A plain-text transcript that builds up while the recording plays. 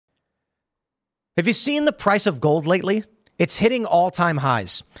Have you seen the price of gold lately? It's hitting all-time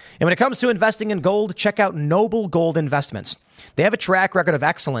highs. And when it comes to investing in gold, check out Noble Gold Investments. They have a track record of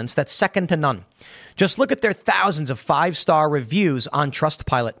excellence that's second to none. Just look at their thousands of five-star reviews on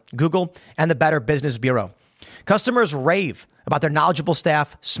Trustpilot, Google, and the Better Business Bureau. Customers rave about their knowledgeable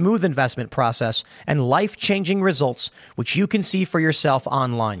staff, smooth investment process, and life-changing results, which you can see for yourself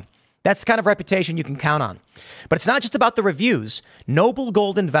online. That's the kind of reputation you can count on. But it's not just about the reviews. Noble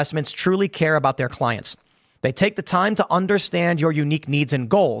Gold Investments truly care about their clients. They take the time to understand your unique needs and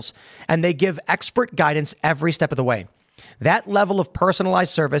goals, and they give expert guidance every step of the way. That level of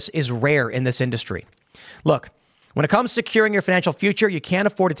personalized service is rare in this industry. Look, when it comes to securing your financial future, you can't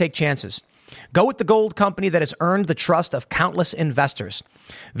afford to take chances. Go with the gold company that has earned the trust of countless investors.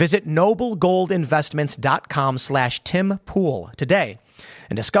 Visit noblegoldinvestments.com/Tim Pool today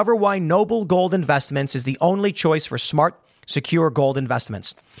and discover why Noble Gold Investments is the only choice for smart, secure gold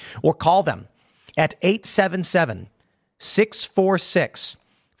investments. Or call them at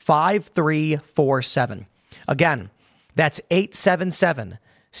 877-646-5347. Again, that's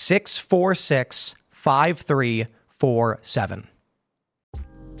 877-646-5347.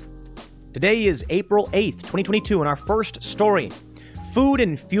 Today is April 8th, 2022, and our first story. Food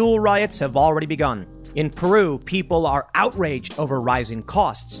and fuel riots have already begun. In Peru, people are outraged over rising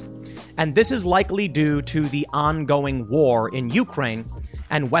costs. And this is likely due to the ongoing war in Ukraine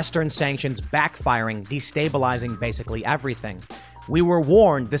and Western sanctions backfiring, destabilizing basically everything. We were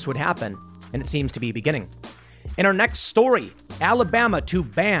warned this would happen, and it seems to be beginning. In our next story, Alabama to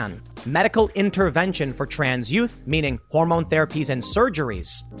ban medical intervention for trans youth, meaning hormone therapies and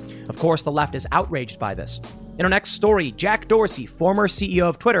surgeries. Of course, the left is outraged by this. In our next story, Jack Dorsey, former CEO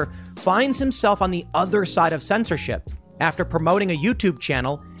of Twitter, finds himself on the other side of censorship. After promoting a YouTube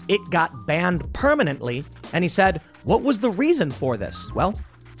channel, it got banned permanently, and he said, what was the reason for this? Well,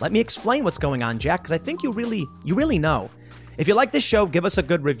 let me explain what's going on, Jack, because I think you really know. If you like this show, give us a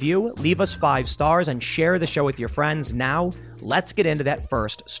good review, leave us 5 stars, and share the show with your friends. Now, let's get into that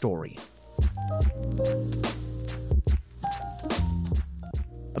first story.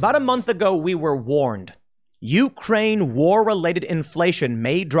 About a month ago, we were warned. Ukraine war-related inflation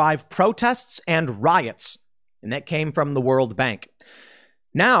may drive protests and riots, and that came from the World Bank.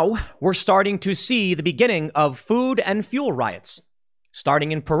 Now, we're starting to see the beginning of food and fuel riots.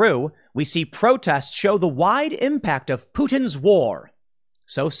 Starting in Peru, we see protests show the wide impact of Putin's war.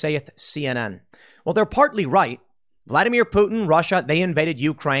 So saith CNN. Well, they're partly right. Vladimir Putin, Russia, they invaded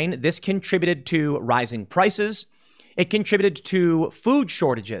Ukraine. This contributed to rising prices. It contributed to food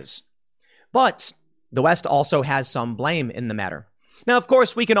shortages. But the West also has some blame in the matter. Now, of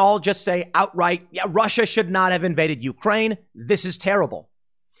course, we can all just say outright, yeah, Russia should not have invaded Ukraine. This is terrible.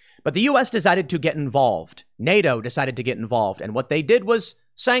 But the U.S. decided to get involved. NATO decided to get involved. And what they did was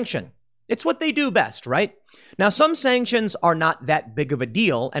sanction. It's what they do best, right? Now, some sanctions are not that big of a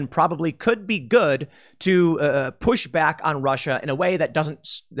deal and probably could be good to push back on Russia in a way that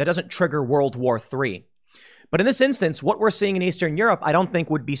doesn't trigger World War III. But in this instance, what we're seeing in Eastern Europe, I don't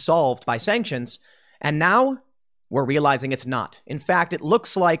think would be solved by sanctions. And now we're realizing it's not. In fact, it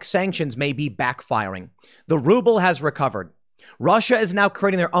looks like sanctions may be backfiring. The ruble has recovered. Russia is now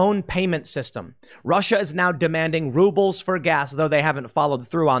creating their own payment system. Russia is now demanding rubles for gas, though they haven't followed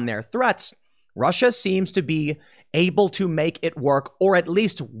through on their threats. Russia seems to be able to make it work, or at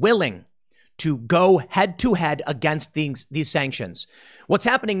least willing to go head-to-head against these sanctions. What's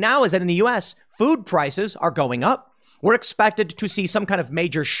happening now is that in the U.S., food prices are going up. We're expected to see some kind of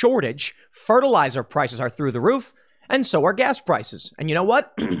major shortage. Fertilizer prices are through the roof, and so are gas prices. And you know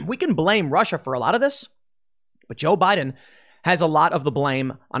what? We can blame Russia for a lot of this, but Joe Biden has a lot of the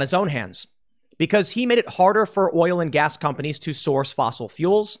blame on his own hands because he made it harder for oil and gas companies to source fossil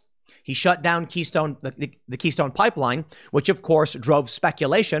fuels. He shut down the Keystone Pipeline, which of course drove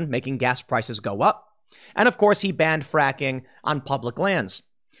speculation, making gas prices go up. And of course, he banned fracking on public lands.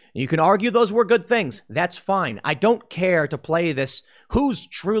 You can argue those were good things. That's fine. I don't care to play this who's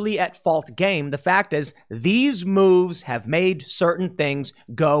truly at fault game. The fact is, these moves have made certain things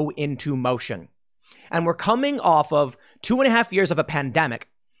go into motion. And we're coming off of 2.5 years of a pandemic.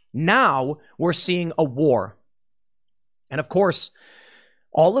 Now we're seeing a war. And of course,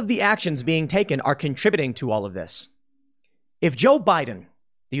 all of the actions being taken are contributing to all of this. If Joe Biden,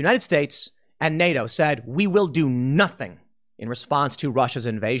 the United States, and NATO said, we will do nothing in response to Russia's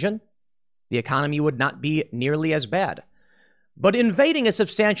invasion, the economy would not be nearly as bad. But invading is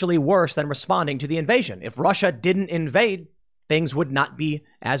substantially worse than responding to the invasion. If Russia didn't invade, things would not be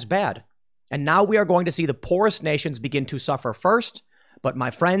as bad. And now we are going to see the poorest nations begin to suffer first. But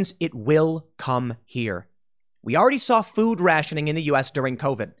my friends, it will come here. We already saw food rationing in the U.S. during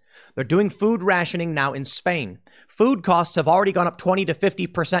COVID. They're doing food rationing now in Spain. Food costs have already gone up 20 to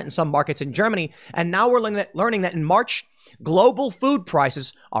 50% in some markets in Germany. And now we're learning that in March, global food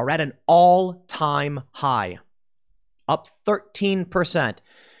prices are at an all-time high, up 13%.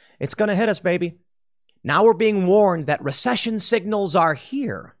 It's going to hit us, baby. Now we're being warned that recession signals are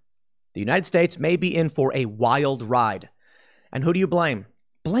here. The United States may be in for a wild ride. And who do you blame?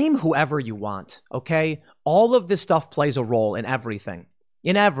 Blame whoever you want, okay? All of this stuff plays a role in everything.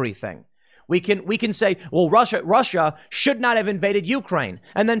 In everything. We can say, well, Russia should not have invaded Ukraine.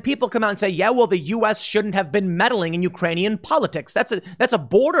 And then people come out and say, yeah, well, the U.S. shouldn't have been meddling in Ukrainian politics. That's a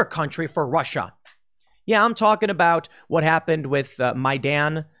border country for Russia. Yeah, I'm talking about what happened with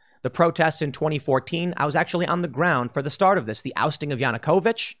Maidan, the protests in 2014. I was actually on the ground for the start of this. The ousting of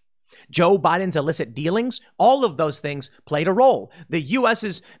Yanukovych, Joe Biden's illicit dealings, all of those things played a role. The U.S.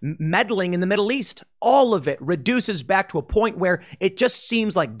 is meddling in the Middle East. All of it reduces back to a point where it just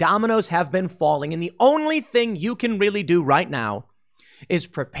seems like dominoes have been falling. And the only thing you can really do right now is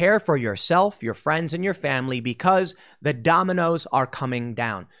prepare for yourself, your friends, and your family, because the dominoes are coming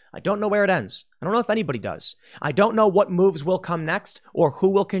down. I don't know where it ends. I don't know if anybody does. I don't know what moves will come next or who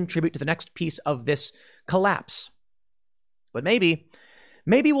will contribute to the next piece of this collapse. But maybe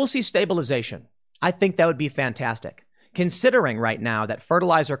we'll see stabilization. I think that would be fantastic. Considering right now that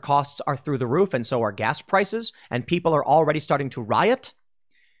fertilizer costs are through the roof and so are gas prices, and people are already starting to riot,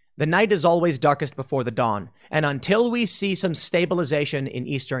 the night is always darkest before the dawn. And until we see some stabilization in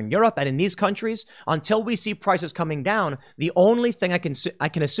Eastern Europe and in these countries, until we see prices coming down, the only thing I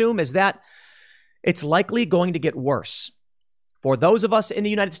can assume is that it's likely going to get worse. For those of us in the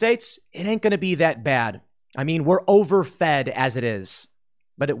United States, it ain't going to be that bad. I mean, we're overfed as it is.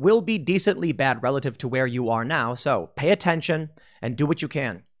 But it will be decently bad relative to where you are now. So pay attention and do what you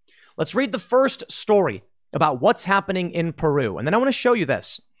can. Let's read the first story about what's happening in Peru. And then I want to show you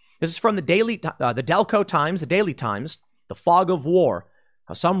this. This is from the Delco Times, the Daily Times, the fog of war,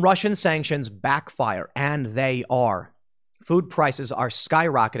 how some Russian sanctions backfire, and they are. Food prices are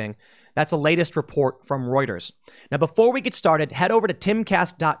skyrocketing. That's the latest report from Reuters. Now, before we get started, head over to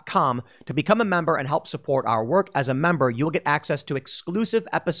timcast.com to become a member and help support our work. As a member, you'll get access to exclusive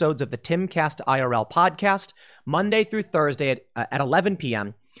episodes of the Timcast IRL podcast Monday through Thursday at 11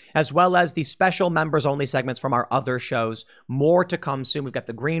 p.m., as well as the special members-only segments from our other shows. More to come soon. We've got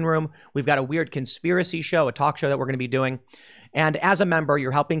the Green Room. We've got a weird conspiracy show, a talk show that we're going to be doing. And as a member,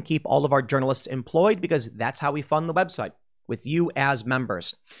 you're helping keep all of our journalists employed because that's how we fund the website, with you as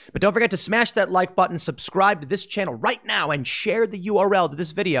members. But don't forget to smash that like button, subscribe to this channel right now, and share the URL to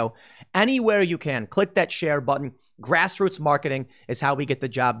this video anywhere you can. Click that share button. Grassroots marketing is how we get the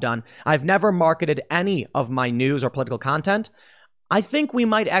job done. I've never marketed any of my news or political content. I think we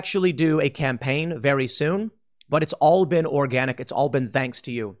might actually do a campaign very soon, but it's all been organic. It's all been thanks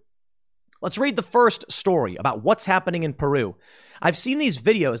to you. Let's read the first story about what's happening in Peru. I've seen these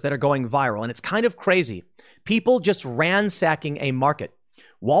videos that are going viral, and it's kind of crazy. People just ransacking a market.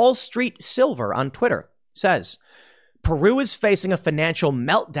 Wall Street Silver on Twitter says, Peru is facing a financial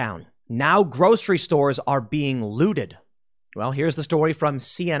meltdown. Now grocery stores are being looted. Well, here's the story from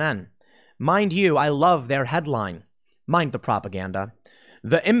CNN. Mind you, I love their headline. Mind the propaganda.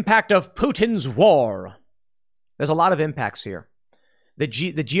 The impact of Putin's war. There's a lot of impacts here. The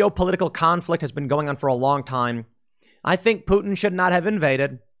geopolitical conflict has been going on for a long time. I think Putin should not have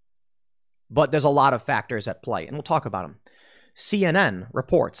invaded, but there's a lot of factors at play, and we'll talk about them. CNN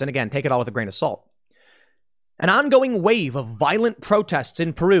reports, and again, take it all with a grain of salt. An ongoing wave of violent protests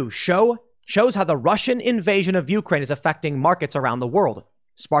in Peru shows how the Russian invasion of Ukraine is affecting markets around the world,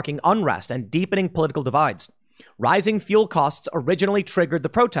 sparking unrest and deepening political divides. Rising fuel costs originally triggered the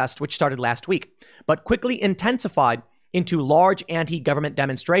protest, which started last week, but quickly intensified into large anti-government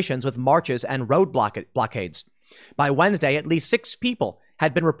demonstrations with marches and road blockades. By Wednesday, at least 6 people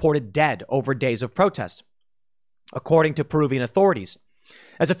had been reported dead over days of protest, according to Peruvian authorities.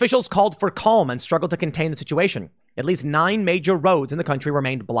 As officials called for calm and struggled to contain the situation, at least 9 major roads in the country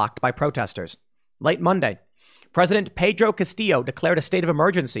remained blocked by protesters. Late Monday, President Pedro Castillo declared a state of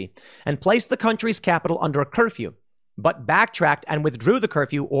emergency and placed the country's capital under a curfew, but backtracked and withdrew the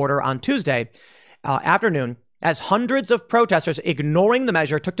curfew order on Tuesday afternoon as hundreds of protesters ignoring the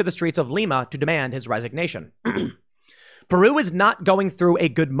measure took to the streets of Lima to demand his resignation. Peru is not going through a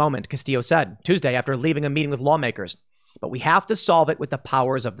good moment, Castillo said Tuesday after leaving a meeting with lawmakers, but we have to solve it with the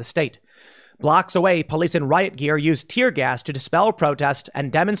powers of the state. Blocks away, police in riot gear used tear gas to dispel protest,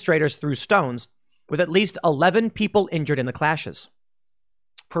 and demonstrators threw stones, with at least 11 people injured in the clashes.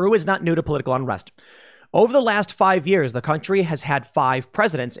 Peru is not new to political unrest. Over the last 5 years, the country has had 5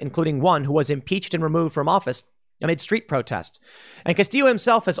 presidents, including one who was impeached and removed from office amid street protests. And Castillo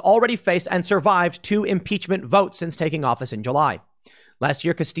himself has already faced and survived 2 impeachment votes since taking office in July. Last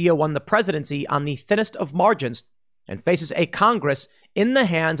year, Castillo won the presidency on the thinnest of margins and faces a Congress in the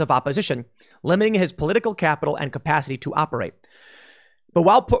hands of opposition, limiting his political capital and capacity to operate. But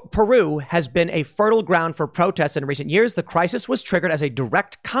while Peru has been a fertile ground for protests in recent years, the crisis was triggered as a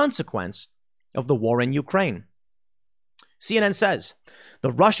direct consequence of the war in Ukraine. CNN says,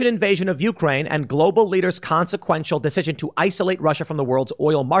 the Russian invasion of Ukraine and global leaders' consequential decision to isolate Russia from the world's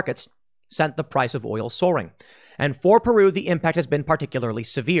oil markets sent the price of oil soaring. And for Peru, the impact has been particularly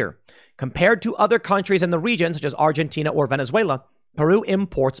severe. Compared to other countries in the region, such as Argentina or Venezuela, Peru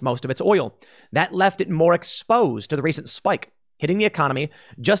imports most of its oil. That left it more exposed to the recent spike, hitting the economy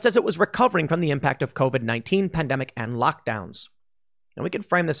just as it was recovering from the impact of COVID-19 pandemic and lockdowns. And we can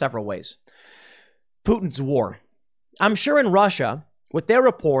frame this several ways. Putin's war. I'm sure in Russia, what they're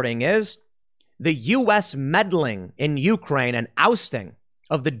reporting is the U.S. meddling in Ukraine and ousting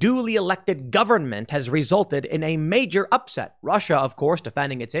of the duly elected government has resulted in a major upset. Russia, of course,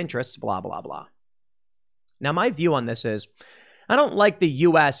 defending its interests, blah, blah, blah. Now, my view on this is I don't like the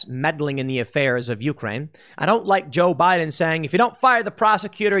U.S. meddling in the affairs of Ukraine. I don't like Joe Biden saying, if you don't fire the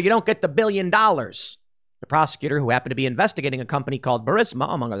prosecutor, you don't get the $1 billion. The prosecutor, who happened to be investigating a company called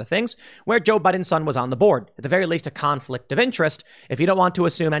Burisma, among other things, where Joe Biden's son was on the board. At the very least, a conflict of interest. If you don't want to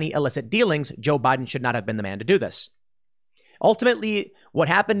assume any illicit dealings, Joe Biden should not have been the man to do this. Ultimately, what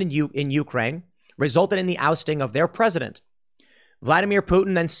happened in Ukraine resulted in the ousting of their president. Vladimir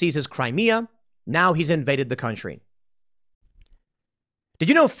Putin then seizes Crimea. Now he's invaded the country. Did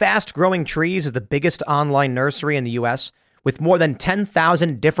you know Fast Growing Trees is the biggest online nursery in the U.S. with more than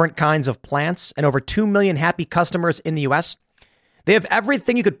 10,000 different kinds of plants and over 2 million happy customers in the U.S.? They have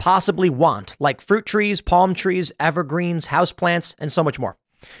everything you could possibly want, like fruit trees, palm trees, evergreens, houseplants, and so much more.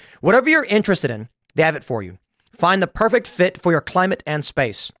 Whatever you're interested in, they have it for you. Find the perfect fit for your climate and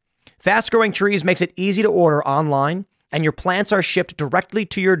space. Fast Growing Trees makes it easy to order online, and your plants are shipped directly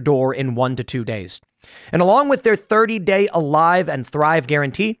to your door in 1 to 2 days. And along with their 30-day Alive and Thrive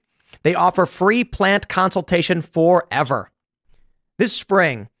guarantee, they offer free plant consultation forever. This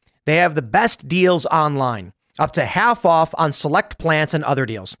spring, they have the best deals online, up to half off on select plants and other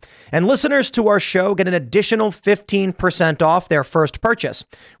deals. And listeners to our show get an additional 15% off their first purchase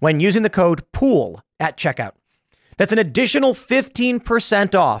when using the code POOL at checkout. That's an additional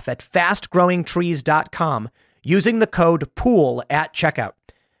 15% off at fastgrowingtrees.com using the code POOL at checkout.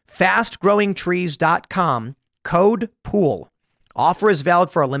 Fastgrowingtrees.com, code POOL. Offer is valid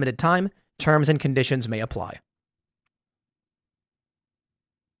for a limited time. Terms and conditions may apply.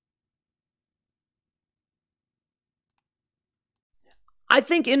 I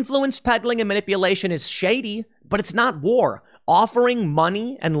think influence peddling and manipulation is shady, but it's not war. Offering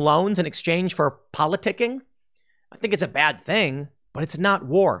money and loans in exchange for politicking, I think it's a bad thing, but it's not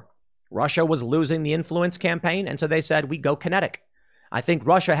war. Russia was losing the influence campaign, and so they said, we go kinetic. I think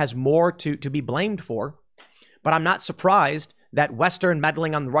Russia has more to be blamed for, but I'm not surprised that Western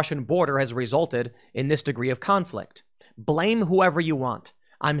meddling on the Russian border has resulted in this degree of conflict. Blame whoever you want.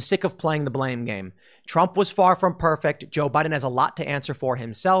 I'm sick of playing the blame game. Trump was far from perfect. Joe Biden has a lot to answer for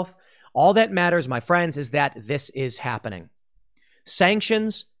himself. All that matters, my friends, is that this is happening.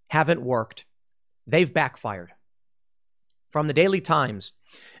 Sanctions haven't worked. They've backfired. From the Daily Times,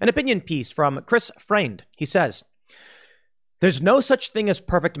 an opinion piece from Chris Fraind. He says, there's no such thing as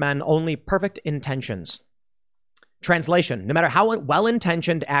perfect men, only perfect intentions. Translation, no matter how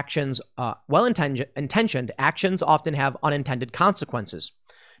well-intentioned actions often have unintended consequences.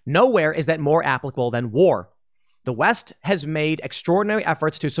 Nowhere is that more applicable than war. The West has made extraordinary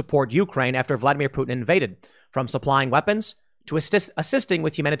efforts to support Ukraine after Vladimir Putin invaded, from supplying weapons to assisting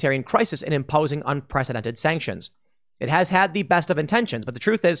with humanitarian crisis and imposing unprecedented sanctions. It has had the best of intentions, but the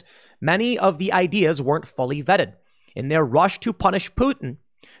truth is, many of the ideas weren't fully vetted. In their rush to punish Putin,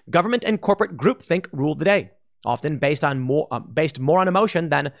 government and corporate groupthink ruled the day, often based more on emotion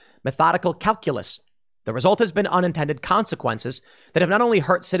than methodical calculus. The result has been unintended consequences that have not only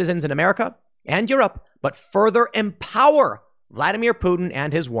hurt citizens in America and Europe, but further empower Vladimir Putin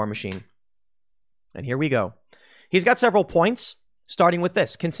and his war machine. And here we go. He's got several points, starting with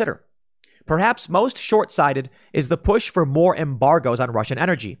this. Consider. Perhaps most short-sighted is the push for more embargoes on Russian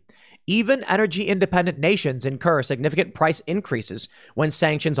energy. Even energy-independent nations incur significant price increases when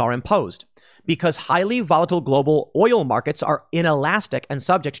sanctions are imposed, because highly volatile global oil markets are inelastic and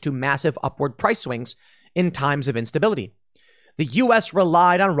subject to massive upward price swings in times of instability. The U.S.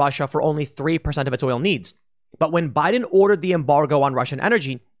 relied on Russia for only 3% of its oil needs. But when Biden ordered the embargo on Russian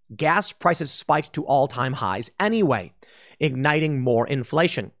energy, gas prices spiked to all-time highs anyway, igniting more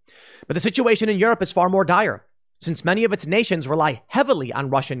inflation. But the situation in Europe is far more dire. since many of its nations rely heavily on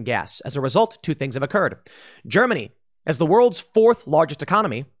Russian gas. As a result, two things have occurred. Germany, as the world's fourth largest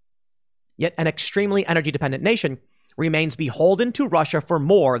economy, yet an extremely energy-dependent nation, remains beholden to Russia for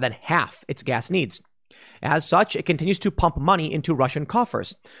more than half its gas needs. As such, it continues to pump money into Russian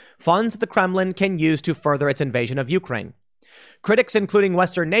coffers, funds the Kremlin can use to further its invasion of Ukraine. Critics, including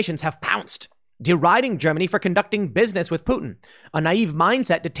Western nations, have pounced, deriding Germany for conducting business with Putin, a naive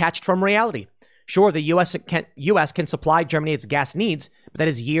mindset detached from reality. Sure, the U.S. can supply Germany its gas needs, but that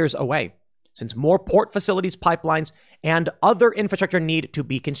is years away, since more port facilities, pipelines, and other infrastructure need to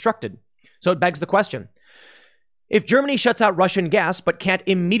be constructed. So it begs the question, if Germany shuts out Russian gas but can't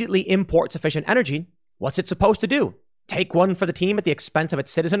immediately import sufficient energy, what's it supposed to do? Take one for the team at the expense of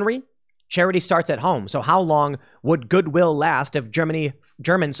its citizenry? Charity starts at home, so how long would goodwill last if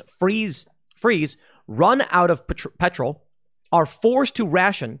Germans freeze, run out of petrol, are forced to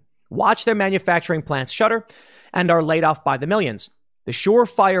ration, watch their manufacturing plants shutter, and are laid off by the millions? The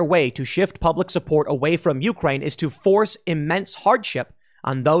surefire way to shift public support away from Ukraine is to force immense hardship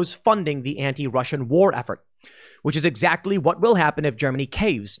on those funding the anti-Russian war effort, which is exactly what will happen if Germany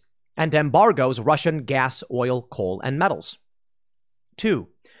caves and embargoes Russian gas, oil, coal, and metals. 2.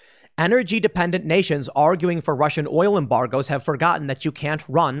 Energy-dependent nations arguing for Russian oil embargoes have forgotten that you can't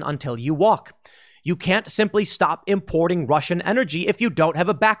run until you walk. You can't simply stop importing Russian energy if you don't have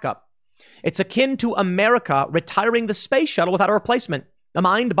a backup. It's akin to America retiring the space shuttle without a replacement, a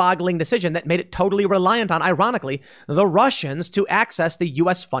mind-boggling decision that made it totally reliant on, ironically, the Russians to access the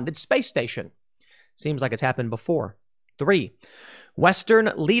U.S.-funded space station. Seems like it's happened before. 3.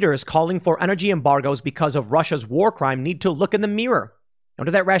 Western leaders calling for energy embargoes because of Russia's war crime need to look in the mirror.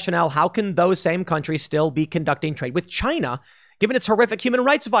 Under that rationale, how can those same countries still be conducting trade with China, given its horrific human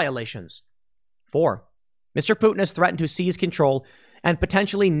rights violations? 4. Mr. Putin has threatened to seize control and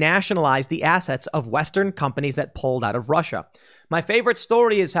potentially nationalize the assets of Western companies that pulled out of Russia. My favorite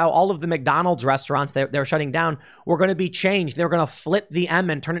story is how all of the McDonald's restaurants they're shutting down were going to be changed. They were going to flip the M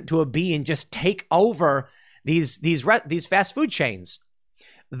and turn it to a B and just take over these fast food chains,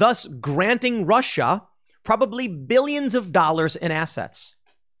 thus granting Russia probably billions of dollars in assets.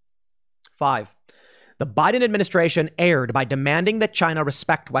 5. The Biden administration erred by demanding that China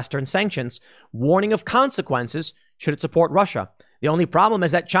respect Western sanctions, warning of consequences should it support Russia. The only problem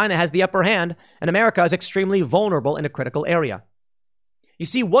is that China has the upper hand and America is extremely vulnerable in a critical area. You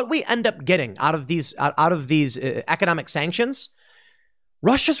see, what we end up getting out of these economic sanctions,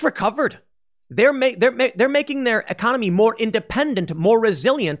 Russia's recovered. They're making their economy more independent, more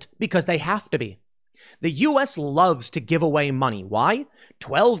resilient because they have to be. The U.S. loves to give away money. Why?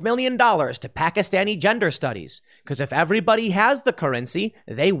 $12 million to Pakistani gender studies. Because if everybody has the currency,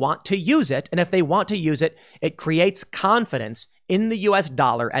 they want to use it. And if they want to use it, it creates confidence in the U.S.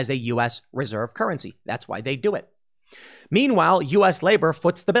 dollar as a U.S. reserve currency. That's why they do it. Meanwhile, U.S. labor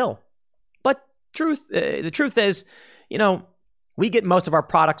foots the bill. But the truth is, we get most of our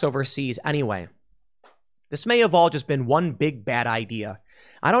products overseas anyway. This may have all just been one big bad idea.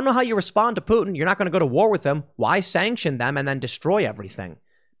 I don't know how you respond to Putin. You're not going to go to war with them. Why sanction them and then destroy everything?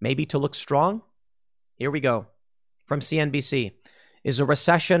 Maybe to look strong? Here we go. From CNBC. Is a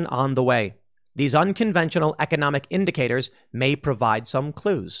recession on the way? These unconventional economic indicators may provide some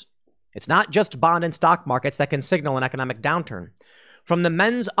clues. It's not just bond and stock markets that can signal an economic downturn. From the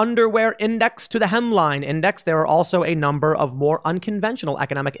men's underwear index to the hemline index, there are also a number of more unconventional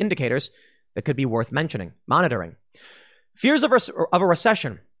economic indicators that could be worth monitoring. Fears of a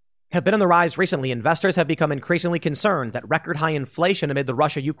recession have been on the rise recently. Investors have become increasingly concerned that record high inflation amid the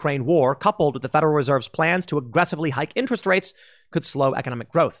Russia-Ukraine war, coupled with the Federal Reserve's plans to aggressively hike interest rates, could slow economic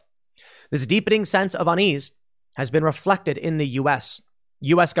growth. This deepening sense of unease has been reflected in the U.S.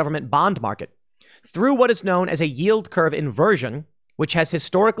 government bond market through what is known as a yield curve inversion, which has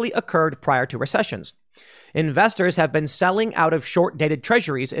historically occurred prior to recessions. Investors have been selling out of short-dated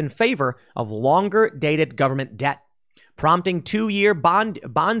treasuries in favor of longer-dated government debt, prompting 2-year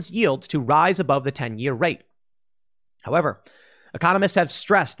bonds yields to rise above the 10-year rate. However, economists have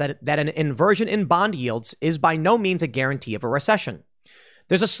stressed that an inversion in bond yields is by no means a guarantee of a recession.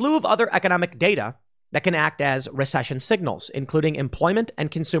 There's a slew of other economic data that can act as recession signals, including employment and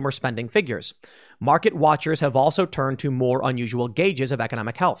consumer spending figures. Market watchers have also turned to more unusual gauges of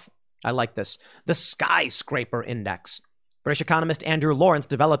economic health. I like this. The Skyscraper Index. British economist Andrew Lawrence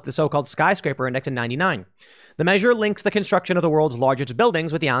developed the so-called Skyscraper Index in 1999. The measure links the construction of the world's largest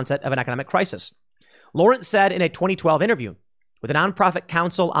buildings with the onset of an economic crisis. Lawrence said in a 2012 interview with the nonprofit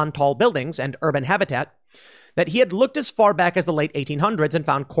Council on Tall Buildings and Urban Habitat that he had looked as far back as the late 1800s and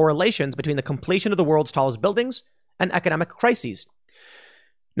found correlations between the completion of the world's tallest buildings and economic crises.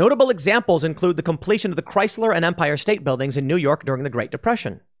 Notable examples include the completion of the Chrysler and Empire State Buildings in New York during the Great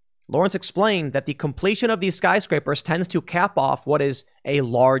Depression. Lawrence explained that the completion of these skyscrapers tends to cap off what is a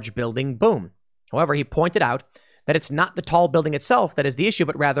large building boom. However, he pointed out that it's not the tall building itself that is the issue,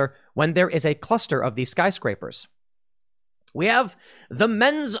 but rather when there is a cluster of these skyscrapers. We have the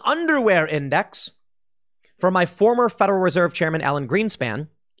Men's Underwear Index. For my former Federal Reserve Chairman Alan Greenspan,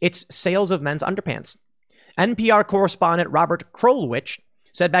 it's sales of men's underpants. NPR correspondent Robert Krulwich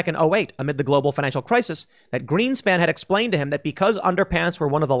said back in 2008, amid the global financial crisis, that Greenspan had explained to him that because underpants were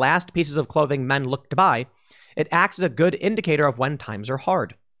one of the last pieces of clothing men looked to buy, it acts as a good indicator of when times are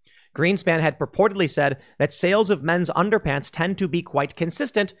hard. Greenspan had purportedly said that sales of men's underpants tend to be quite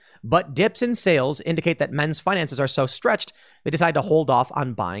consistent, but dips in sales indicate that men's finances are so stretched they decide to hold off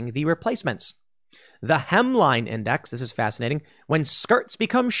on buying the replacements. The Hemline Index, this is fascinating, when skirts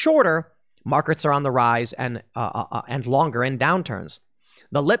become shorter, markets are on the rise and longer in downturns.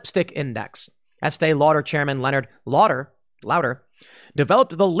 The Lipstick Index. Estee Lauder chairman Leonard Lauder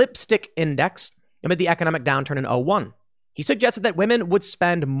developed the Lipstick Index amid the economic downturn in 2001. He suggested that women would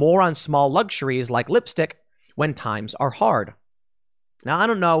spend more on small luxuries like lipstick when times are hard. Now, I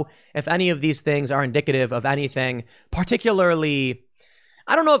don't know if any of these things are indicative of anything particularly.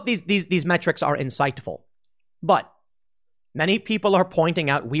 I don't know if these metrics are insightful, but many people are pointing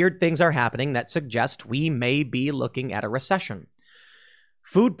out weird things are happening that suggest we may be looking at a recession.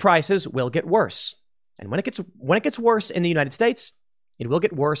 Food prices will get worse. And when it gets worse in the United States, it will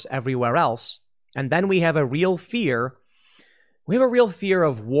get worse everywhere else. And then we have a real fear. We have a real fear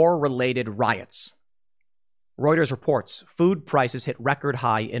of war-related riots. Reuters reports food prices hit record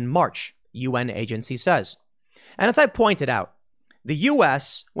high in March, UN agency says. And as I pointed out, the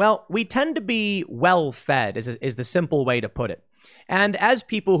U.S., well, we tend to be well-fed is the simple way to put it. And as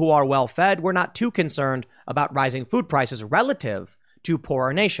people who are well-fed, we're not too concerned about rising food prices relative to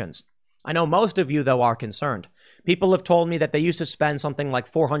poorer nations. I know most of you, though, are concerned. People have told me that they used to spend something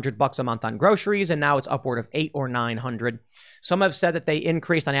like $400 a month on groceries, and now it's upward of $800 or $900. Some have said that they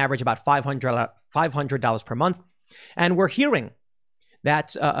increased on average about $500 per month. And we're hearing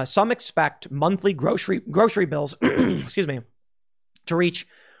that some expect monthly grocery bills, excuse me, to reach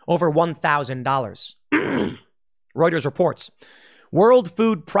over $1,000. Reuters reports world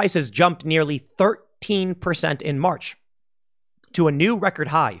food prices jumped nearly 13% in March to a new record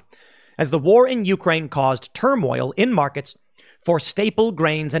high as the war in Ukraine caused turmoil in markets for staple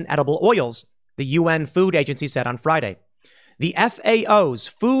grains and edible oils, the UN Food Agency said on Friday. The FAO's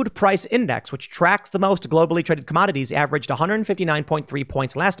Food Price Index, which tracks the most globally traded commodities, averaged 159.3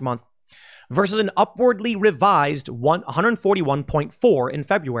 points last month versus an upwardly revised 141.4 in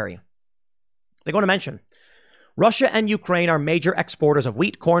February. They go on to mention Russia and Ukraine are major exporters of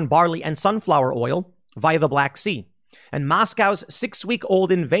wheat, corn, barley, and sunflower oil via the Black Sea. And Moscow's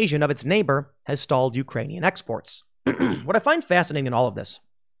 6-week-old invasion of its neighbor has stalled Ukrainian exports. What I find fascinating in all of this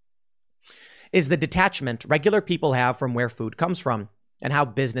is the detachment regular people have from where food comes from and how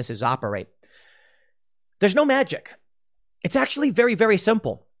businesses operate. There's no magic. It's actually very, very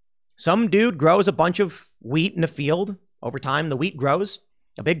simple. Some dude grows a bunch of wheat in a field. Over time, the wheat grows.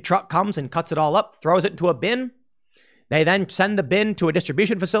 A big truck comes and cuts it all up, throws it into a bin. They then send the bin to a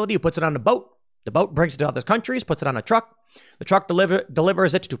distribution facility who puts it on a boat. The boat brings it to other countries, puts it on a truck. The truck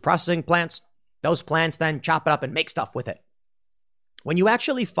delivers it to processing plants. Those plants then chop it up and make stuff with it. When you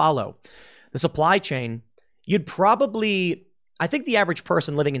actually follow the supply chain, you'd probably, I think the average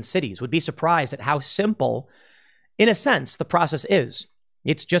person living in cities would be surprised at how simple, in a sense, the process is.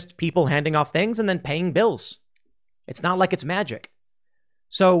 It's just people handing off things and then paying bills. It's not like it's magic.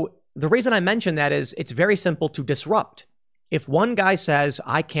 So the reason I mention that is it's very simple to disrupt. If one guy says,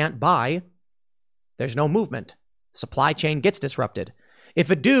 I can't buy, there's no movement. The supply chain gets disrupted.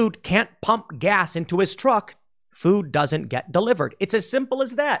 If a dude can't pump gas into his truck, food doesn't get delivered. It's as simple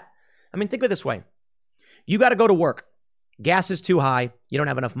as that. I mean, think of it this way. You got to go to work. Gas is too high. You don't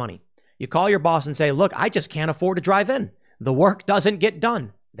have enough money. You call your boss and say, look, I just can't afford to drive in. The work doesn't get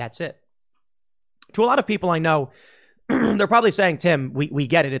done. That's it. To a lot of people I know, they're probably saying, Tim, we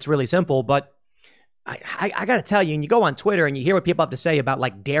get it. It's really simple. But I got to tell you, and you go on Twitter and you hear what people have to say about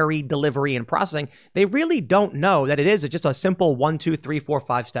like dairy delivery and processing. They really don't know that it is just a simple 1, 2, 3, 4,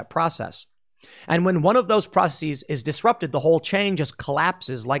 5 step process. And when one of those processes is disrupted, the whole chain just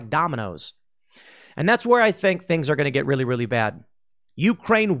collapses like dominoes. And that's where I think things are going to get really, really bad.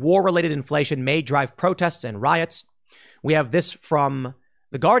 Ukraine war-related inflation may drive protests and riots. We have this from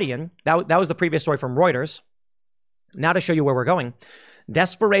The Guardian. That was the previous story from Reuters. Now to show you where we're going.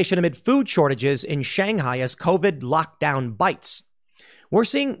 Desperation amid food shortages in Shanghai as COVID lockdown bites. We're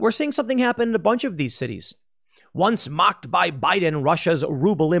seeing something happen in a bunch of these cities. Once mocked by Biden, Russia's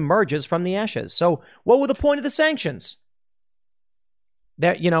ruble emerges from the ashes. So what were the point of the sanctions?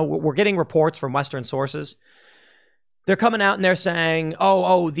 We're getting reports from Western sources. They're coming out and they're saying,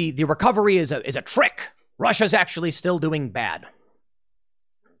 the recovery is a trick. Russia's actually still doing bad.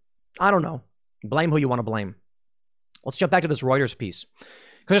 I don't know. Blame who you want to blame. Let's jump back to this Reuters piece,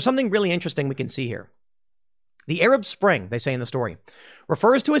 because there's something really interesting we can see here. The Arab Spring, they say in the story,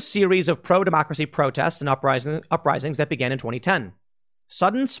 refers to a series of pro-democracy protests and uprisings that began in 2010.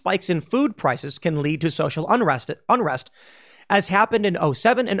 Sudden spikes in food prices can lead to social unrest, as happened in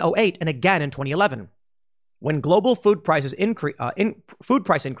 2007 and 2008 and again in 2011, when global food price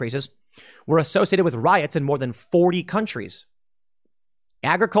increases were associated with riots in more than 40 countries.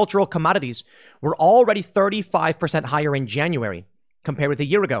 Agricultural commodities were already 35% higher in January compared with a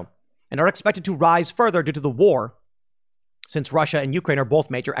year ago, and are expected to rise further due to the war, since Russia and Ukraine are both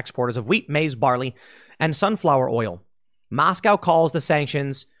major exporters of wheat, maize, barley, and sunflower oil. Moscow calls its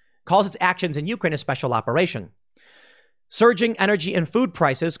actions in Ukraine a special operation. Surging energy and food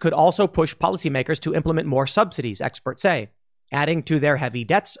prices could also push policymakers to implement more subsidies, experts say, adding to their heavy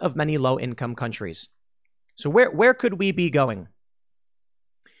debts of many low-income countries. So where could we be going?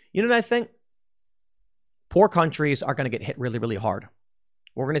 You know what I think? Poor countries are going to get hit really, really hard.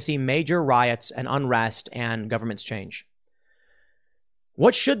 We're going to see major riots and unrest and governments change.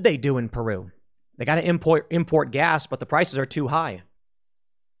 What should they do in Peru? They got to import gas, but the prices are too high.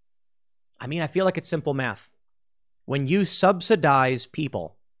 I mean, I feel like it's simple math. When you subsidize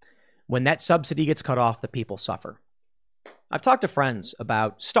people, when that subsidy gets cut off, the people suffer. I've talked to friends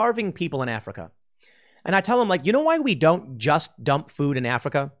about starving people in Africa. And I tell them, you know why we don't just dump food in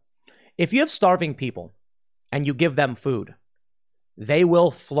Africa? If you have starving people and you give them food, they will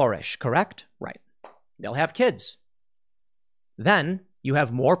flourish, correct? Right. They'll have kids. Then you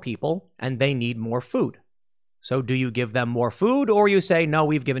have more people and they need more food. So do you give them more food, or you say, no,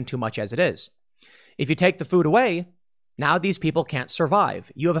 we've given too much as it is? If you take the food away, now these people can't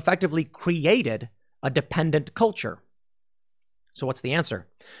survive. You have effectively created a dependent culture. So what's the answer?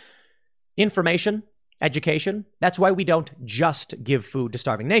 Information, education. That's why we don't just give food to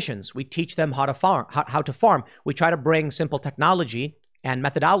starving nations. We teach them how to farm. We try to bring simple technology and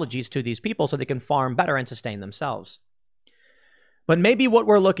methodologies to these people so they can farm better and sustain themselves. But maybe what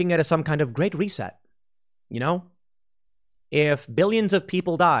we're looking at is some kind of great reset. If billions of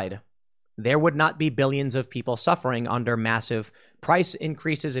people died, there would not be billions of people suffering under massive price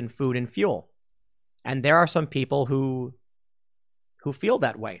increases in food and fuel. And there are some people who feel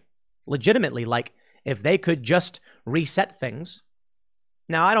that way, legitimately, if they could just reset things.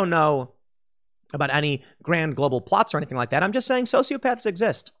 Now, I don't know about any grand global plots or anything like that. I'm just saying sociopaths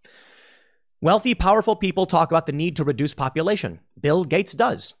exist. Wealthy, powerful people talk about the need to reduce population. Bill Gates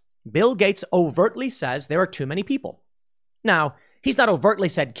does. Bill Gates overtly says there are too many people. Now, he's not overtly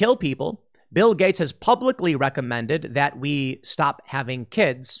said kill people. Bill Gates has publicly recommended that we stop having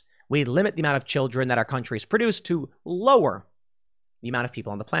kids. We limit the amount of children that our countries produce to lower the amount of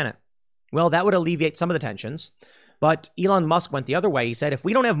people on the planet. Well, that would alleviate some of the tensions. But Elon Musk went the other way. He said, if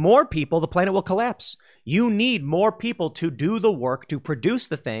we don't have more people, the planet will collapse. You need more people to do the work, to produce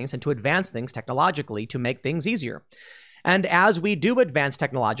the things, and to advance things technologically to make things easier. And as we do advance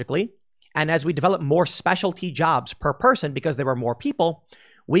technologically, and as we develop more specialty jobs per person because there are more people,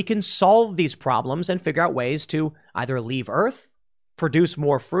 we can solve these problems and figure out ways to either leave Earth, produce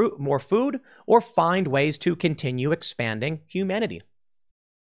more food, or find ways to continue expanding humanity.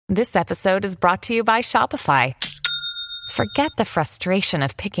 This episode is brought to you by Shopify. Forget the frustration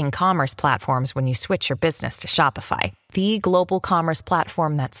of picking commerce platforms when you switch your business to Shopify, the global commerce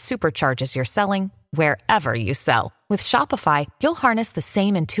platform that supercharges your selling wherever you sell. With Shopify, you'll harness the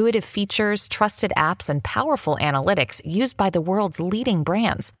same intuitive features, trusted apps, and powerful analytics used by the world's leading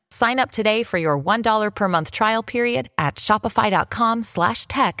brands. Sign up today for your $1 per month trial period at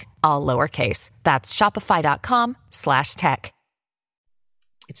shopify.com/tech, all lowercase. That's shopify.com/tech.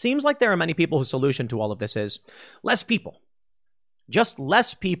 It seems like there are many people whose solution to all of this is less people. Just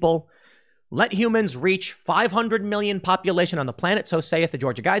less people. Let humans reach 500 million population on the planet, so saith the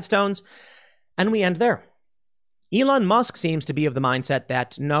Georgia Guidestones, and we end there. Elon Musk seems to be of the mindset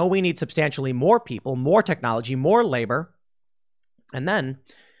that, no, we need substantially more people, more technology, more labor, and then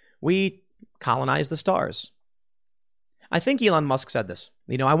we colonize the stars. I think Elon Musk said this.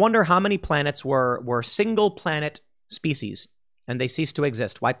 I wonder how many planets were single planet species and they ceased to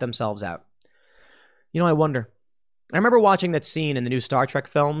exist, wiped themselves out. I wonder. I remember watching that scene in the new Star Trek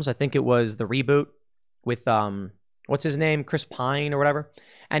films. I think it was the reboot with, what's his name? Chris Pine or whatever.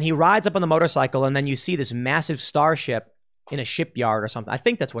 And he rides up on the motorcycle, and then you see this massive starship in a shipyard or something. I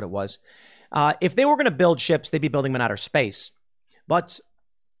think that's what it was. If they were going to build ships, they'd be building them in outer space. But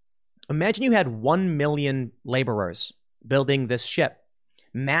imagine you had 1 million laborers building this ship,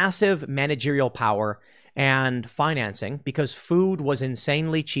 massive managerial power and financing because food was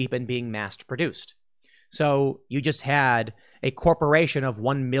insanely cheap and being mass produced. So you just had a corporation of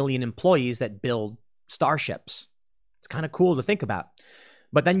 1 million employees that build starships. It's kind of cool to think about.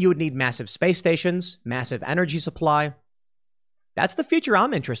 But then you would need massive space stations, massive energy supply. That's the future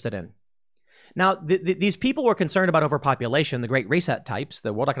I'm interested in. Now, these people were concerned about overpopulation. The Great Reset types,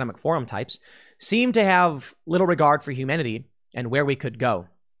 the World Economic Forum types, seem to have little regard for humanity and where we could go.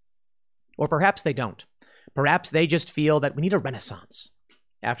 Or perhaps they don't. Perhaps they just feel that we need a renaissance.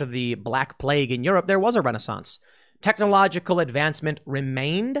 After the Black Plague in Europe, there was a renaissance. Technological advancement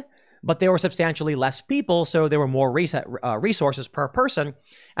remained, but there were substantially less people, so there were more resources per person,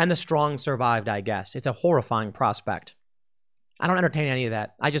 and the strong survived, I guess. It's a horrifying prospect. I don't entertain any of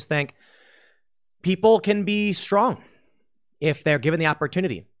that. I just think people can be strong if they're given the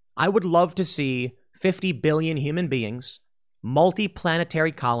opportunity. I would love to see 50 billion human beings,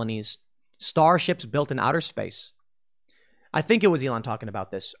 multi-planetary colonies, starships built in outer space. I think it was Elon talking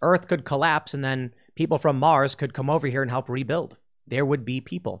about this. Earth could collapse and then people from Mars could come over here and help rebuild. There would be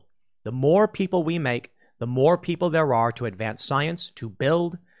people. The more people we make, the more people there are to advance science, to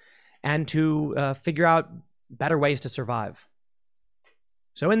build, and to figure out better ways to survive.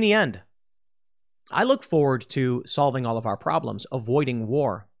 So in the end, I look forward to solving all of our problems, avoiding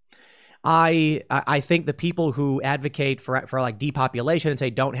war. I think the people who advocate for like depopulation and say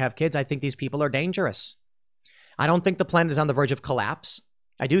don't have kids, I think these people are dangerous. I don't think the planet is on the verge of collapse.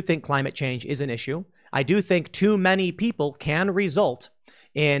 I do think climate change is an issue. I do think too many people can result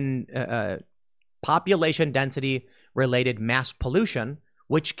in population density related mass pollution,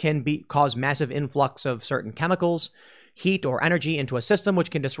 which can cause massive influx of certain chemicals, heat, or energy into a system,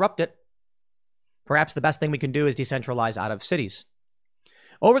 which can disrupt it. Perhaps the best thing we can do is decentralize out of cities.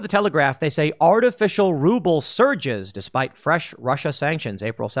 Over the Telegraph, they say artificial ruble surges despite fresh Russia sanctions,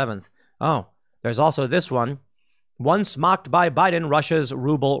 April 7th. Oh, there's also this one. Once mocked by Biden, Russia's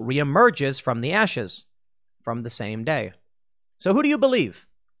ruble reemerges from the ashes from the same day. So who do you believe?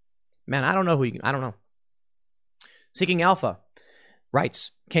 Man, I don't know I don't know. Seeking Alpha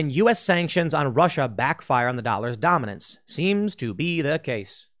writes, can U.S. sanctions on Russia backfire on the dollar's dominance? Seems to be the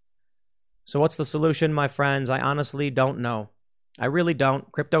case. So what's the solution, my friends? I honestly don't know. I really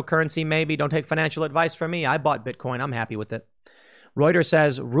don't. Cryptocurrency, maybe. Don't take financial advice from me. I bought Bitcoin. I'm happy with it. Reuters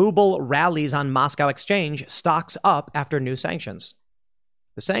says ruble rallies on Moscow exchange, stocks up after new sanctions.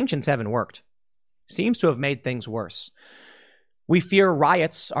 The sanctions haven't worked. Seems to have made things worse. We fear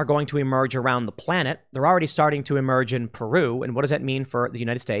riots are going to emerge around the planet. They're already starting to emerge in Peru. And what does that mean for the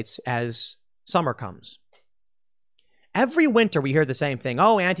United States as summer comes? Every winter we hear the same thing.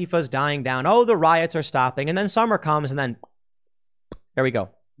 Oh, Antifa's dying down. Oh, the riots are stopping. And then summer comes and then there we go.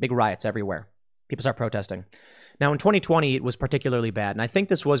 Big riots everywhere. People start protesting. Now, in 2020, it was particularly bad. And I think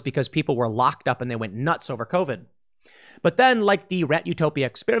this was because people were locked up and they went nuts over COVID. But then, like the Rat Utopia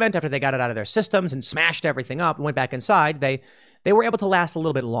experiment, after they got it out of their systems and smashed everything up and went back inside, they were able to last a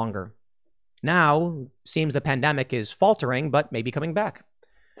little bit longer. Now, seems the pandemic is faltering, but maybe coming back.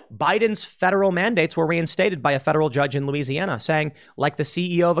 Biden's federal mandates were reinstated by a federal judge in Louisiana, saying, like the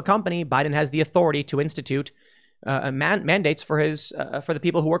CEO of a company, Biden has the authority to institute mandates for the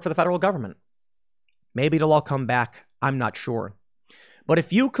people who work for the federal government. Maybe it'll all come back. I'm not sure. But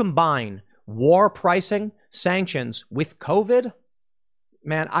if you combine war pricing, sanctions with COVID,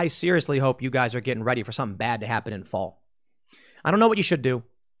 man, I seriously hope you guys are getting ready for something bad to happen in fall. I don't know what you should do.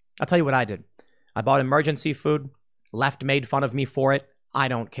 I'll tell you what I did. I bought emergency food. Left made fun of me for it. I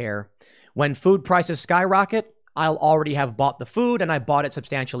don't care. When food prices skyrocket, I'll already have bought the food and I bought it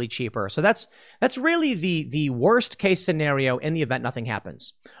substantially cheaper. So that's really the worst case scenario in the event nothing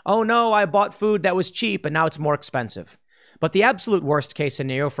happens. Oh no, I bought food that was cheap and now it's more expensive. But the absolute worst case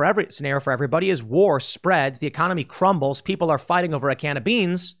scenario for everybody is war spreads, the economy crumbles, people are fighting over a can of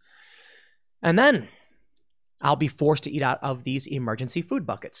beans, and then I'll be forced to eat out of these emergency food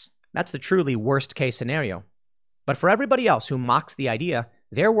buckets. That's the truly worst case scenario. But for everybody else who mocks the idea,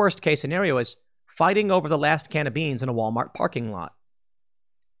 their worst case scenario is fighting over the last can of beans in a Walmart parking lot.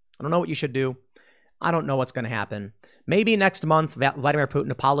 I don't know what you should do. I don't know what's going to happen. Maybe next month, Vladimir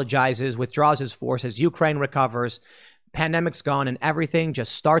Putin apologizes, withdraws his forces, Ukraine recovers, pandemic's gone, and everything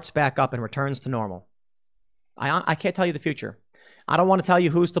just starts back up and returns to normal. I can't tell you the future. I don't want to tell you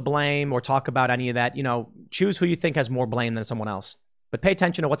who's to blame or talk about any of that. Choose who you think has more blame than someone else. But pay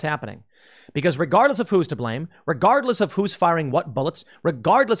attention to what's happening. Because regardless of who's to blame, regardless of who's firing what bullets,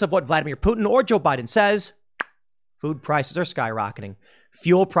 regardless of what Vladimir Putin or Joe Biden says, food prices are skyrocketing.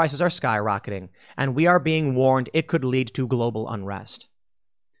 Fuel prices are skyrocketing, and we are being warned it could lead to global unrest.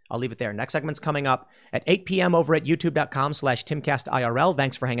 I'll leave it there. Next segment's coming up at 8 p.m. over at youtube.com/TimCastIRL.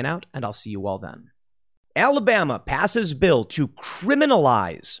 Thanks for hanging out, and I'll see you all then. Alabama passes bill to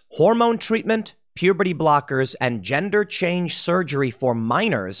criminalize hormone treatment, puberty blockers, and gender change surgery for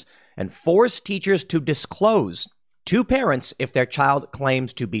minors and force teachers to disclose to parents if their child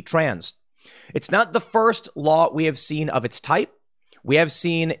claims to be trans. It's not the first law we have seen of its type. We have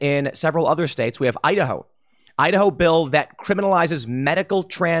seen in several other states. We have Idaho bill that criminalizes medical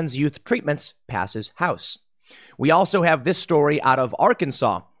trans youth treatments passes House. We also have this story out of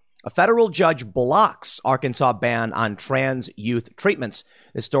Arkansas. A federal judge blocks Arkansas ban on trans youth treatments.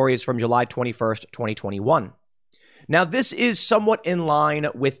 This story is from July 21st, 2021. Now, this is somewhat in line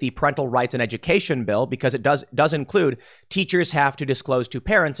with the parental rights and education bill because it does include teachers have to disclose to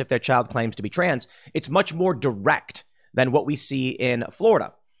parents if their child claims to be trans. It's much more direct than what we see in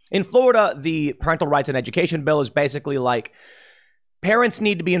Florida. In Florida, the parental rights and education bill is basically like parents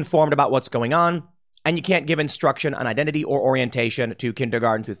need to be informed about what's going on, and you can't give instruction on identity or orientation to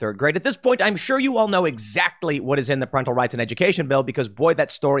kindergarten through third grade. At this point, I'm sure you all know exactly what is in the parental rights and education bill because, boy, that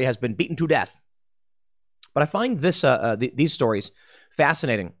story has been beaten to death. But I find these stories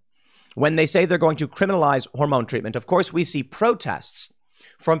fascinating. When they say they're going to criminalize hormone treatment, of course, we see protests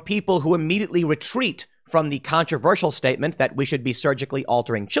from people who immediately retreat from the controversial statement that we should be surgically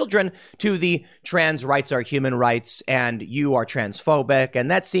altering children to the trans rights are human rights and you are transphobic. And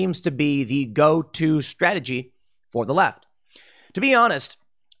that seems to be the go-to strategy for the left. To be honest,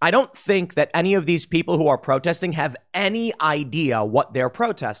 I don't think that any of these people who are protesting have any idea what they're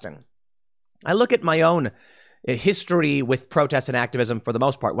protesting. I look at my own history with protest and activism for the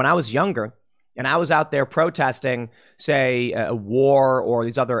most part. When I was younger, and I was out there protesting, say, a war or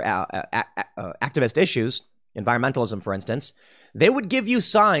these other activist issues, environmentalism, for instance, they would give you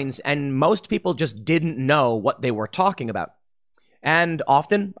signs and most people just didn't know what they were talking about. And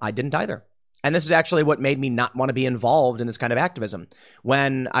often I didn't either. And this is actually what made me not want to be involved in this kind of activism.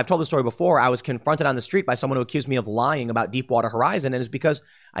 When I've told the story before, I was confronted on the street by someone who accused me of lying about Deepwater Horizon. And it's because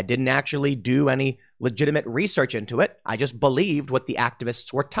I didn't actually do any legitimate research into it. I just believed what the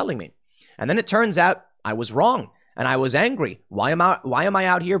activists were telling me. And then it turns out I was wrong and I was angry. Why am I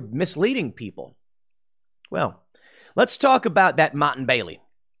out here misleading people? Well, let's talk about that Motte and Bailey.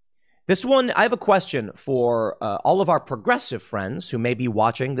 This one, I have a question for all of our progressive friends who may be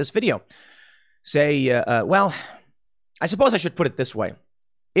watching this video. Well, I suppose I should put it this way.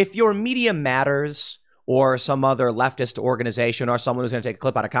 If your Media Matters or some other leftist organization or someone who's going to take a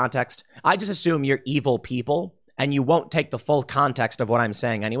clip out of context, I just assume you're evil people. And you won't take the full context of what I'm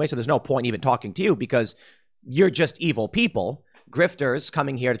saying anyway, so there's no point even talking to you because you're just evil people, grifters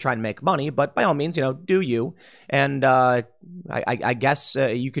coming here to try and make money. But by all means, do you. And I guess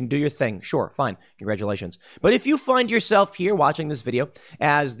you can do your thing. Sure, fine. Congratulations. But if you find yourself here watching this video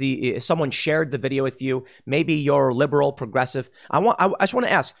as someone shared the video with you, maybe you're liberal, progressive. I just want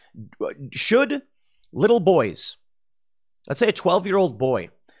to ask, should little boys, let's say a 12-year-old boy,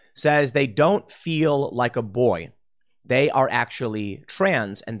 says they don't feel like a boy. They are actually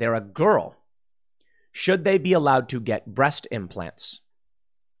trans and they're a girl. Should they be allowed to get breast implants?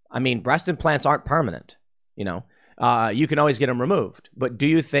 I mean, breast implants aren't permanent, you can always get them removed. But do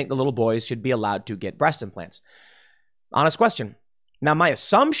you think the little boys should be allowed to get breast implants? Honest question. Now, my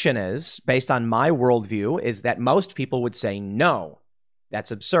assumption is, based on my worldview, is that most people would say no.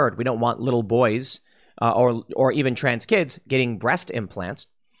 That's absurd. We don't want little boys or even trans kids getting breast implants.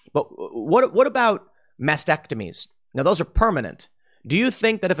 But what about mastectomies? Now, those are permanent. Do you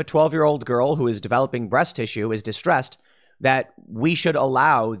think that if a 12-year-old girl who is developing breast tissue is distressed, that we should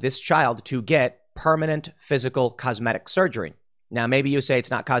allow this child to get permanent physical cosmetic surgery? Now, maybe you say it's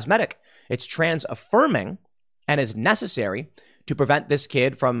not cosmetic. It's trans-affirming and is necessary to prevent this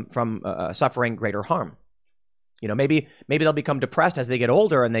kid from suffering greater harm. Maybe they'll become depressed as they get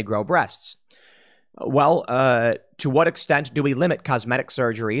older and they grow breasts. Well, to what extent do we limit cosmetic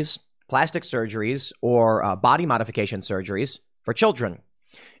surgeries, plastic surgeries, or body modification surgeries for children?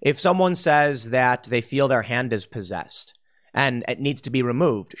 If someone says that they feel their hand is possessed and it needs to be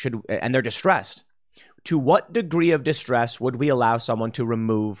removed, and they're distressed, to what degree of distress would we allow someone to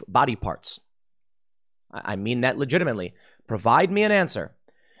remove body parts? I mean that legitimately. Provide me an answer.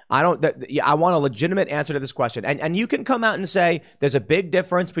 I want a legitimate answer to this question. And you can come out and say there's a big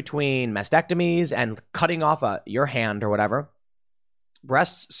difference between mastectomies and cutting off your hand or whatever.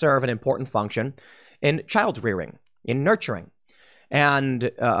 Breasts serve an important function in child rearing, in nurturing. And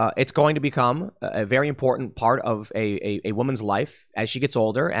it's going to become a very important part of a woman's life as she gets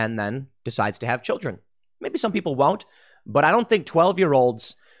older and then decides to have children. Maybe some people won't, But I don't think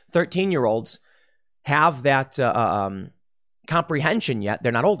 12-year-olds, 13-year-olds have that comprehension yet.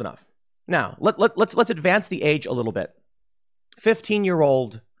 They're not old enough. Now, let's advance the age a little bit.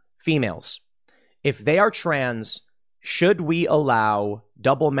 15-year-old females, if they are trans, should we allow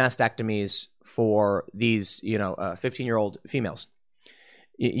double mastectomies for these, 15-year-old females?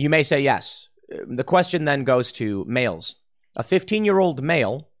 You may say yes. The question then goes to males. A 15-year-old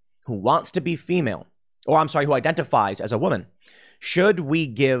male who wants to be female, who identifies as a woman, should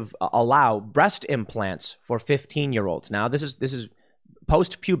we allow breast implants for 15-year-olds? Now, this is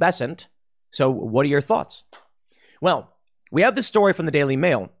post-pubescent, so what are your thoughts? Well, we have this story from the Daily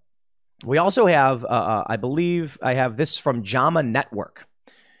Mail. We also have, I believe I have this from JAMA Network.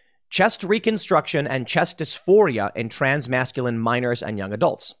 Chest reconstruction and chest dysphoria in transmasculine minors and young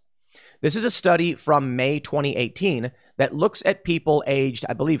adults. This is a study from May 2018 that looks at people aged,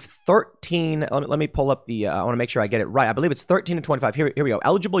 I believe, 13. Let me pull up I want to make sure I get it right. I believe it's 13 to 25. Here we go.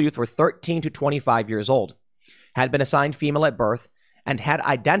 Eligible youth were 13 to 25 years old, had been assigned female at birth, and had an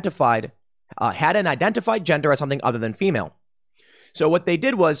identified gender as something other than female. So what they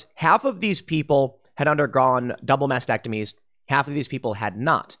did was half of these people had undergone double mastectomies, half of these people had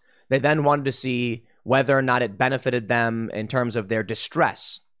not. They then wanted to see whether or not it benefited them in terms of their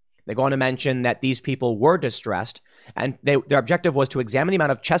distress. They go on to mention that these people were distressed, and their objective was to examine the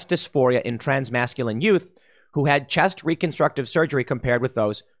amount of chest dysphoria in transmasculine youth who had chest reconstructive surgery compared with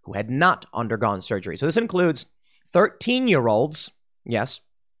those who had not undergone surgery. So this includes 13-year-olds, yes,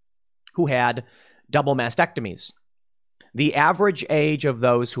 who had double mastectomies. The average age of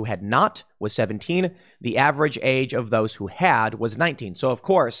those who had not was 17. The average age of those who had was 19. So, of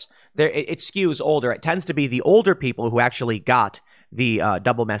course, it skews older. It tends to be the older people who actually got the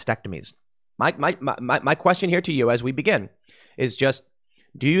double mastectomies. My question here to you as we begin is just,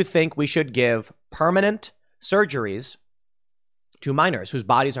 do you think we should give permanent surgeries to minors whose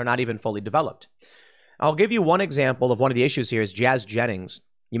bodies are not even fully developed? I'll give you one example of one of the issues here is Jazz Jennings.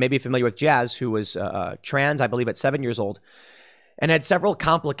 You may be familiar with Jazz, who was trans, I believe, at 7 years old, and had several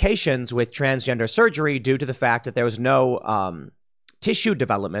complications with transgender surgery due to the fact that there was no tissue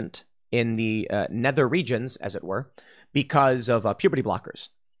development in the nether regions, as it were, because of puberty blockers.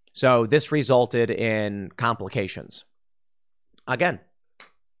 So this resulted in complications. Again,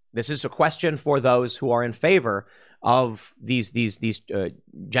 this is a question for those who are in favor of these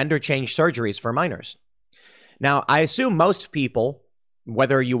gender change surgeries for minors. Now, I assume most people,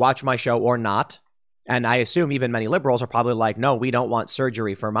 whether you watch my show or not, and I assume even many liberals are probably like, no, we don't want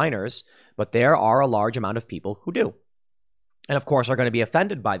surgery for minors, but there are a large amount of people who do. And of course are going to be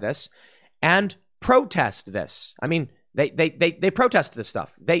offended by this and protest this. I mean, they protest this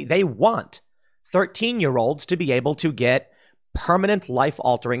stuff. They want 13-year-olds to be able to get permanent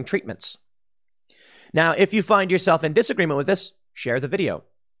life-altering treatments. Now, if you find yourself in disagreement with this, share the video.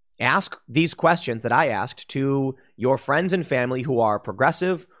 Ask these questions that I asked to your friends and family who are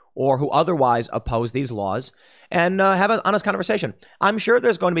progressive or who otherwise oppose these laws, and have an honest conversation. I'm sure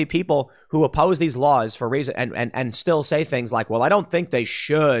there's going to be people who oppose these laws for reason and still say things like, well, I don't think they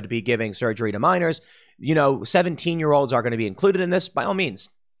should be giving surgery to minors. 17-year-olds are going to be included in this. By all means,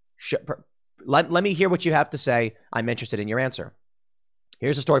 let me hear what you have to say. I'm interested in your answer.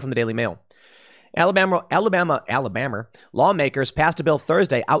 Here's a story from the Daily Mail. Alabama lawmakers passed a bill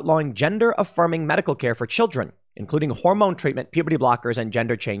Thursday outlawing gender-affirming medical care for children, including hormone treatment, puberty blockers, and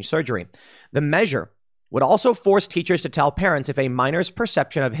gender change surgery. The measure would also force teachers to tell parents if a minor's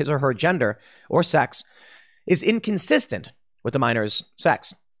perception of his or her gender or sex is inconsistent with the minor's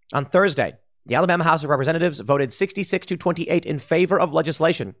sex. On Thursday, the Alabama House of Representatives voted 66-28 in favor of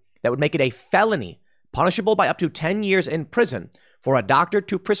legislation that would make it a felony, punishable by up to 10 years in prison, for a doctor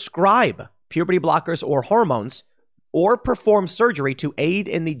to prescribe puberty blockers or hormones or perform surgery to aid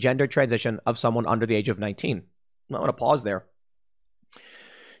in the gender transition of someone under the age of 19. I want to pause there.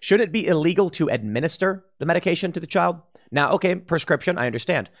 Should it be illegal to administer the medication to the child? Now, okay, prescription, I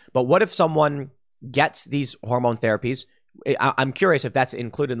understand. But what if someone gets these hormone therapies? I'm curious if that's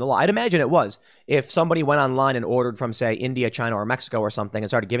included in the law. I'd imagine it was. If somebody went online and ordered from, say, India, China, or Mexico or something and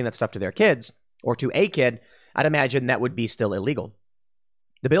started giving that stuff to their kids or to a kid, I'd imagine that would be still illegal.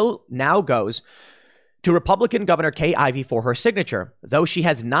 The bill now goes to Republican Governor Kay Ivey for her signature, though she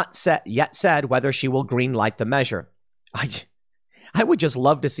has not yet said whether she will greenlight the measure. I would just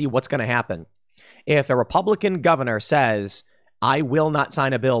love to see what's going to happen if a Republican governor says, I will not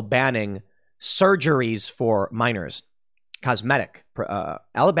sign a bill banning surgeries for minors. Cosmetic.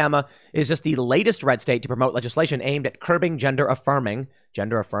 Alabama is just the latest red state to promote legislation aimed at curbing gender-affirming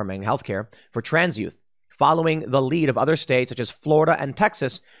healthcare for trans youth, following the lead of other states such as Florida and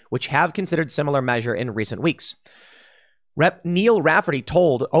Texas, which have considered similar measure in recent weeks. Rep. Neil Rafferty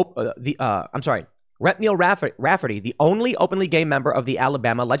told Rep. Neil Rafferty, the only openly gay member of the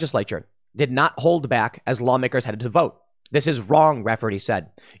Alabama legislature, did not hold back as lawmakers headed to vote. This is wrong, Rafferty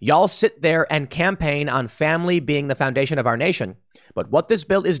said. Y'all sit there and campaign on family being the foundation of our nation. But what this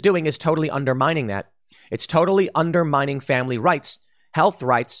bill is doing is totally undermining that. It's totally undermining family rights, health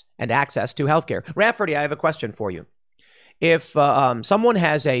rights, and access to health care. Rafferty, I have a question for you. If someone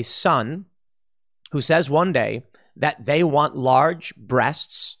has a son who says one day that they want large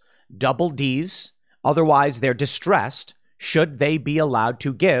breasts, double D's, otherwise they're distressed, should they be allowed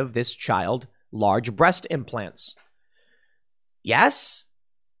to give this child large breast implants? Yes.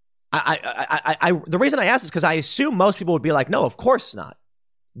 The reason I ask is because I assume most people would be like, no, of course not.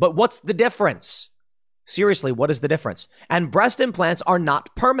 But what's the difference? Seriously, what is the difference? And breast implants are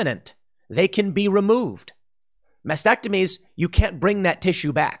not permanent. They can be removed. Mastectomies, you can't bring that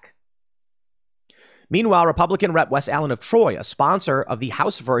tissue back. Meanwhile, Republican Rep. Wes Allen of Troy, a sponsor of the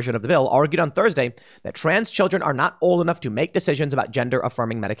House version of the bill, argued on Thursday that trans children are not old enough to make decisions about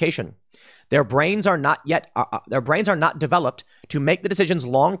gender-affirming medication. Their brains are not developed to make the decisions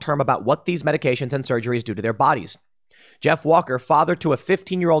long-term about what these medications and surgeries do to their bodies. Jeff Walker, father to a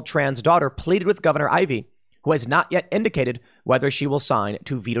 15-year-old trans daughter, pleaded with Governor Ivey, who has not yet indicated whether she will sign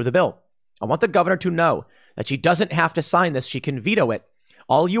to veto the bill. I want the governor to know that she doesn't have to sign this. She can veto it.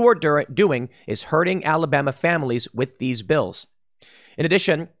 All you are doing is hurting Alabama families with these bills. In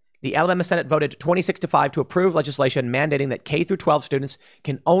addition, the Alabama Senate voted 26-5 to approve legislation mandating that K through 12 students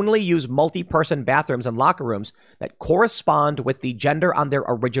can only use multi-person bathrooms and locker rooms that correspond with the gender on their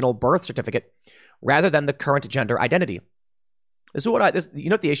original birth certificate rather than the current gender identity. This is what you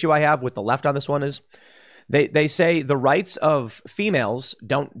know what the issue I have with the left on this one is? They say the rights of females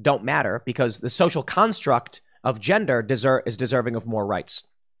don't matter because the social construct of gender is deserving of more rights.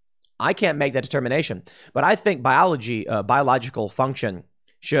 I can't make that determination, but I think biological function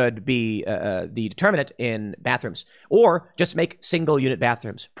should be the determinant in bathrooms, or just make single unit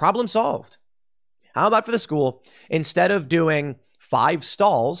bathrooms. Problem solved. How about for the school, instead of doing 5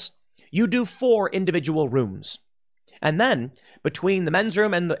 stalls, you do 4 individual rooms. And then between the men's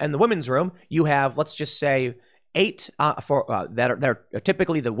room and the women's room, you have, let's just say, 8 that are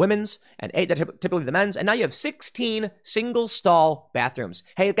typically the women's and 8 that are typically the men's. And now you have 16 single stall bathrooms.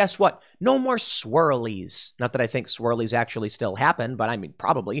 Hey, guess what? No more swirlies. Not that I think swirlies actually still happen, but I mean,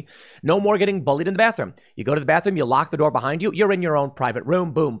 probably. No more getting bullied in the bathroom. You go to the bathroom, you lock the door behind you. You're in your own private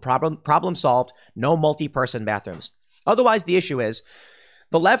room. Boom. Problem solved. No multi-person bathrooms. Otherwise, the issue is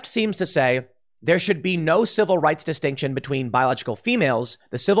the left seems to say there should be no civil rights distinction between biological females.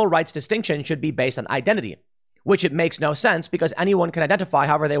 The civil rights distinction should be based on identity, which it makes no sense because anyone can identify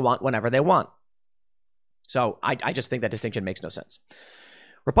however they want, whenever they want. So I just think that distinction makes no sense.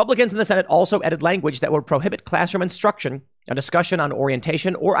 Republicans in the Senate also added language that would prohibit classroom instruction, a discussion on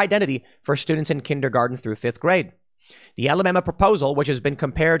orientation or identity for students in kindergarten through 5th grade. The Alabama proposal, which has been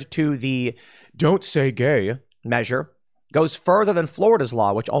compared to the Don't Say Gay measure, goes further than Florida's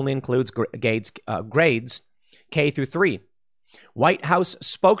law, which only includes grades K through 3. White House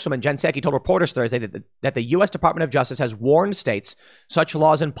spokeswoman Jen Psaki told reporters Thursday that the U.S. Department of Justice has warned states such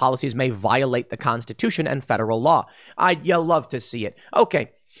laws and policies may violate the Constitution and federal law. You'll love to see it.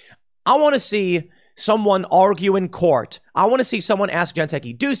 Okay, I want to see someone argue in court. I want to see someone ask Jen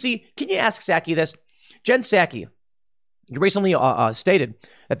Psaki, Doocy, can you ask Psaki this? Jen Psaki recently stated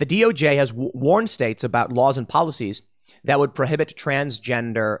that the DOJ has warned states about laws and policies that would prohibit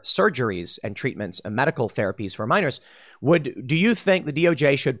transgender surgeries and treatments and medical therapies for minors. Do you think the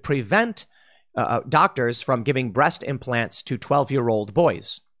DOJ should prevent doctors from giving breast implants to 12-year-old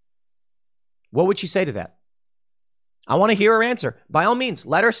boys? What would she say to that? I want to hear her answer. By all means,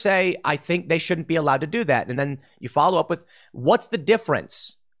 let her say, I think they shouldn't be allowed to do that. And then you follow up with, what's the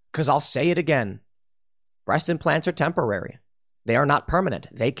difference? Because I'll say it again. Breast implants are temporary. They are not permanent.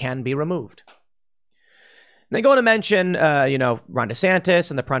 They can be removed. They go on to mention, Ron DeSantis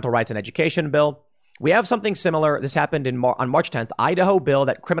and the Parental Rights and Education Bill. We have something similar. This happened on March 10th. Idaho bill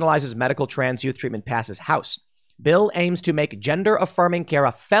that criminalizes medical trans youth treatment passes House. Bill aims to make gender-affirming care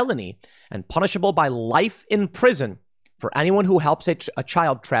a felony and punishable by life in prison for anyone who helps a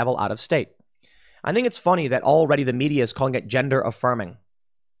child travel out of state. I think it's funny that already the media is calling it gender-affirming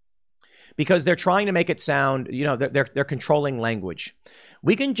because they're trying to make it sound, they're controlling language.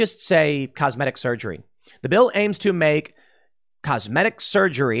 We can just say cosmetic surgery. The bill aims to make cosmetic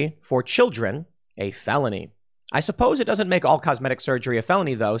surgery for children a felony. I suppose it doesn't make all cosmetic surgery a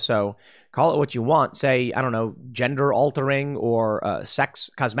felony, though, so call it what you want. Say, I don't know, gender altering or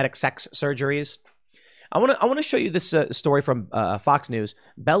cosmetic sex surgeries. I want to show you this story from Fox News.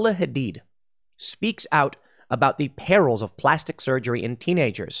 Bella Hadid speaks out about the perils of plastic surgery in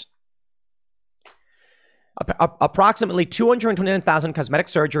teenagers. Approximately 229,000 cosmetic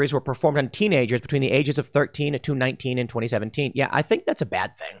surgeries were performed on teenagers between the ages of 13 to 19 in 2017. Yeah, I think that's a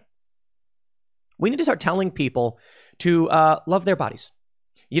bad thing. We need to start telling people to love their bodies.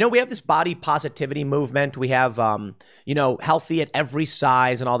 You know, we have this body positivity movement. We have, healthy at every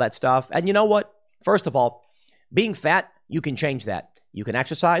size and all that stuff. And you know what? First of all, being fat, you can change that. You can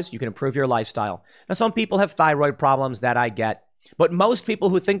exercise. You can improve your lifestyle. Now, some people have thyroid problems that I get. But most people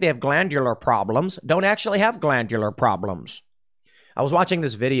who think they have glandular problems don't actually have glandular problems. I was watching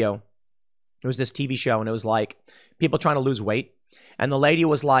this video. It was this TV show, and it was like people trying to lose weight. And the lady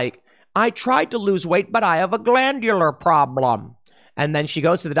was like, I tried to lose weight, but I have a glandular problem. And then she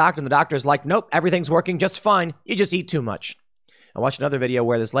goes to the doctor, and the doctor is like, nope, everything's working just fine. You just eat too much. I watched another video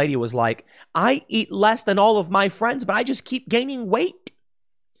where this lady was like, I eat less than all of my friends, but I just keep gaining weight.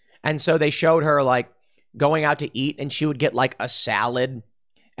 And so they showed her like going out to eat, and she would get like a salad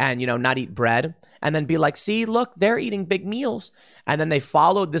and, not eat bread, and then be like, see, look, they're eating big meals. And then they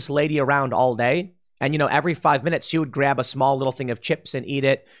followed this lady around all day. And, every 5 minutes, she would grab a small little thing of chips and eat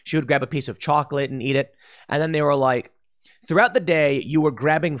it. She would grab a piece of chocolate and eat it. And then they were like, throughout the day, you were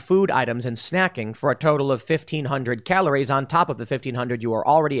grabbing food items and snacking for a total of 1,500 calories on top of the 1,500 you were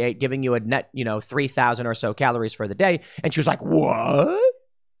already ate, giving you a net, 3,000 or so calories for the day. And she was like, what?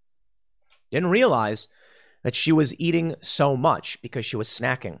 Didn't realize that she was eating so much because she was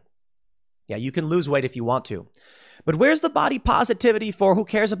snacking. Yeah, you can lose weight if you want to. But where's the body positivity for who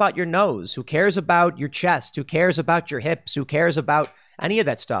cares about your nose? Who cares about your chest? Who cares about your hips? Who cares about any of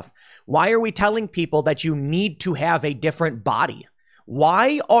that stuff? Why are we telling people that you need to have a different body?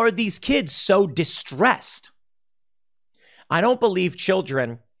 Why are these kids so distressed? I don't believe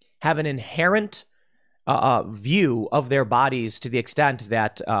children have an inherent view of their bodies to the extent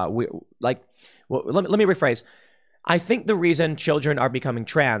that let me rephrase. I think the reason children are becoming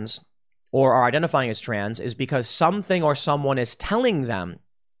trans or are identifying as trans is because something or someone is telling them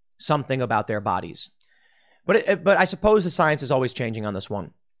something about their bodies. But I suppose the science is always changing on this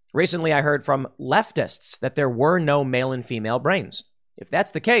one. Recently, I heard from leftists that there were no male and female brains. If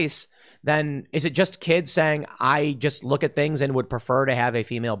that's the case, then is it just kids saying, I just look at things and would prefer to have a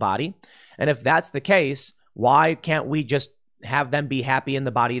female body? And if that's the case, why can't we just have them be happy in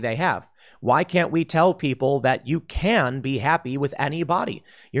the body they have? Why can't we tell people that you can be happy with any body?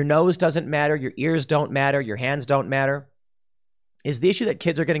 Your nose doesn't matter. Your ears don't matter. Your hands don't matter. Is the issue that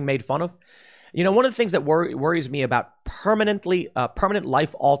kids are getting made fun of? One of the things that worries me about permanent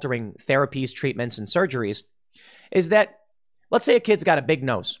life-altering therapies, treatments, and surgeries is that, let's say a kid's got a big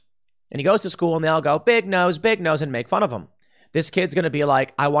nose, and he goes to school, and they all go, big nose, and make fun of him. This kid's going to be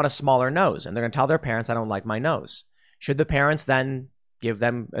like, I want a smaller nose, and they're going to tell their parents, I don't like my nose. Should the parents then give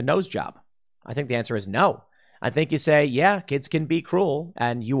them a nose job? I think the answer is no. I think you say, yeah, kids can be cruel,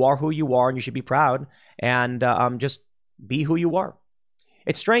 and you are who you are, and you should be proud, and just be who you are.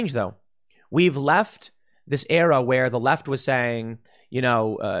 It's strange, though. We've left this era where the left was saying,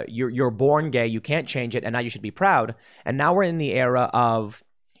 you're born gay, you can't change it, and now you should be proud. And now we're in the era of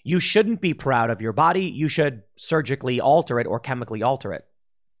you shouldn't be proud of your body, you should surgically alter it or chemically alter it.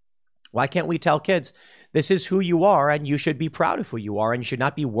 Why can't we tell kids, this is who you are, and you should be proud of who you are, and you should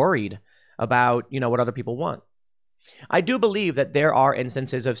not be worried about, what other people want? I do believe that there are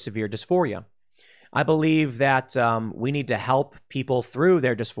instances of severe dysphoria. I believe that we need to help people through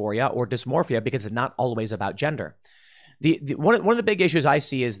their dysphoria or dysmorphia because it's not always about gender. One of the big issues I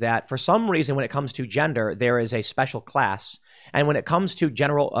see is that for some reason, when it comes to gender, there is a special class. And when it comes to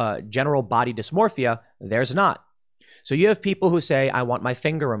general body dysmorphia, there's not. So you have people who say, I want my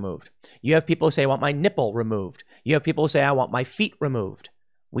finger removed. You have people who say, I want my nipple removed. You have people who say, I want my feet removed.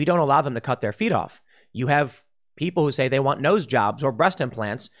 We don't allow them to cut their feet off. You have people who say they want nose jobs or breast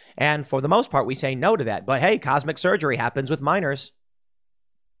implants. And for the most part, we say no to that. But hey, cosmetic surgery happens with minors.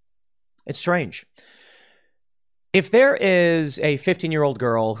 It's strange. If there is a 15-year-old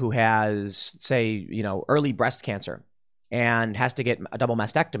girl who has, say, early breast cancer and has to get a double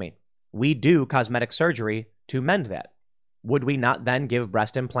mastectomy, we do cosmetic surgery to mend that. Would we not then give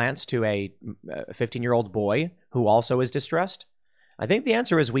breast implants to a 15-year-old boy who also is distressed? I think the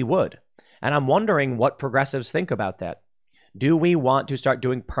answer is we would. And I'm wondering what progressives think about that. Do we want to start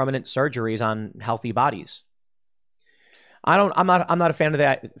doing permanent surgeries on healthy bodies? I'm not a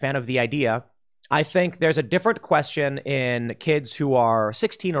fan of the idea. I think there's a different question in kids who are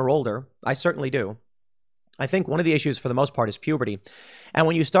 16 or older. I certainly do. I think one of the issues for the most part is puberty. And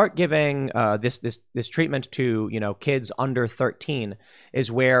when you start giving this treatment to, kids under 13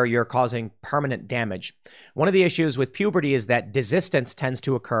 is where you're causing permanent damage. One of the issues with puberty is that desistance tends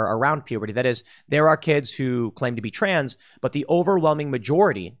to occur around puberty. That is, there are kids who claim to be trans, but the overwhelming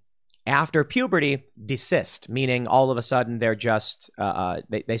majority after puberty desist, meaning all of a sudden they're just,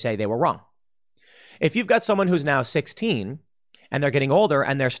 they say they were wrong. If you've got someone who's now 16 and they're getting older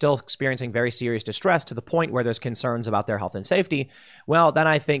and they're still experiencing very serious distress to the point where there's concerns about their health and safety, well, then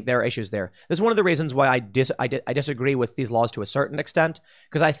I think there are issues there. This is one of the reasons why I disagree with these laws to a certain extent,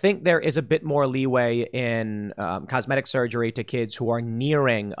 because I think there is a bit more leeway in cosmetic surgery to kids who are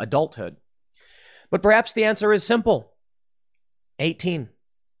nearing adulthood. But perhaps the answer is simple. 18.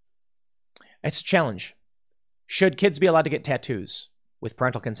 It's a challenge. Should kids be allowed to get tattoos? With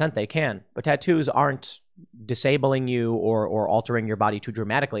parental consent, they can. But tattoos aren't disabling you or altering your body too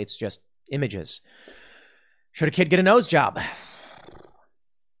dramatically. It's just images. Should a kid get a nose job?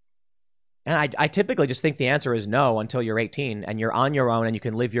 And I typically just think the answer is no until you're 18 and you're on your own and you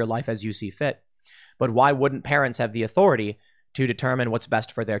can live your life as you see fit. But why wouldn't parents have the authority to determine what's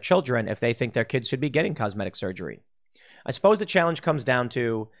best for their children if they think their kids should be getting cosmetic surgery? I suppose the challenge comes down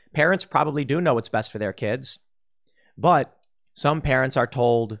to parents probably do know what's best for their kids, but some parents are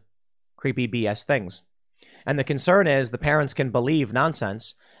told creepy BS things. And the concern is the parents can believe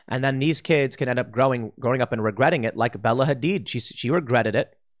nonsense, and then these kids can end up growing up and regretting it, like Bella Hadid. She regretted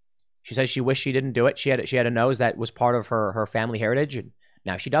it. She says she wished she didn't do it. She had a nose that was part of her family heritage, and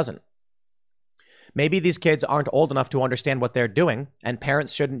now she doesn't. Maybe these kids aren't old enough to understand what they're doing, and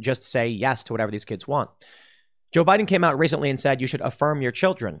parents shouldn't just say yes to whatever these kids want. Joe Biden came out recently and said you should affirm your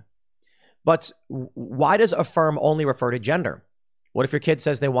children. But why does affirm only refer to gender? What if your kid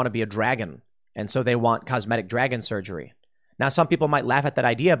says they want to be a dragon, and so they want cosmetic dragon surgery? Now, some people might laugh at that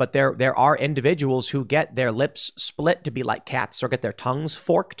idea, but there are individuals who get their lips split to be like cats, or get their tongues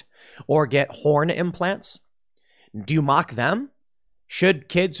forked, or get horn implants. Do you mock them? Should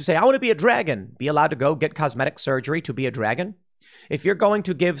kids who say, I want to be a dragon, be allowed to go get cosmetic surgery to be a dragon? If you're going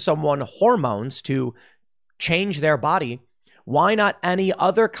to give someone hormones to change their body, why not any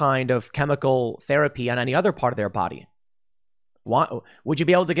other kind of chemical therapy on any other part of their body? Why, would you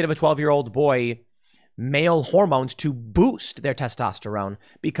be able to give a 12-year-old boy male hormones to boost their testosterone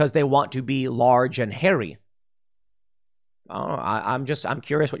because they want to be large and hairy? I'm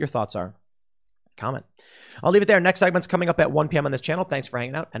curious what your thoughts are. Comment. I'll leave it there. Next segment's coming up at 1 p.m. on this channel. Thanks for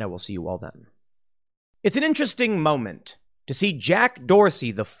hanging out, and I will see you all then. It's an interesting moment to see Jack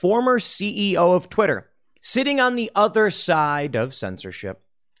Dorsey, the former CEO of Twitter, sitting on the other side of censorship.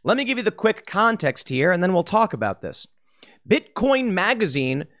 Let me give you the quick context here, and then we'll talk about this. Bitcoin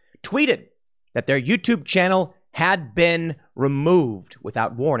Magazine tweeted that their YouTube channel had been removed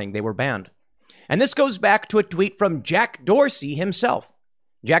without warning. They were banned. And this goes back to a tweet from Jack Dorsey himself.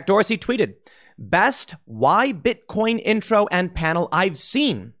 Jack Dorsey tweeted, "Best Why Bitcoin intro and panel I've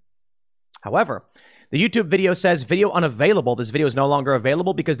seen." However, the YouTube video says video unavailable. This video is no longer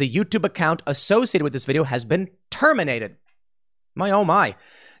available because the YouTube account associated with this video has been terminated. My, oh my.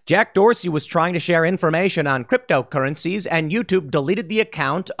 Jack Dorsey was trying to share information on cryptocurrencies, and YouTube deleted the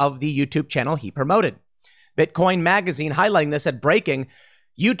account of the YouTube channel he promoted. Bitcoin Magazine highlighting this at breaking,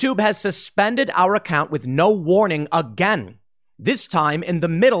 YouTube has suspended our account with no warning again, this time in the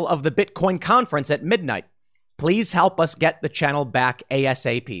middle of the Bitcoin conference at midnight. Please help us get the channel back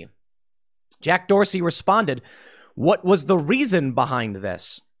ASAP. Jack Dorsey responded, what was the reason behind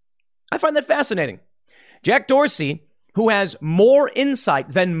this? I find that fascinating. Jack Dorsey, who has more insight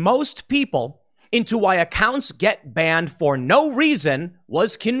than most people into why accounts get banned for no reason,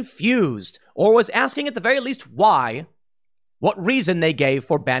 was confused, or was asking at the very least why, what reason they gave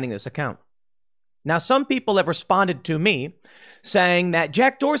for banning this account. Now, some people have responded to me saying that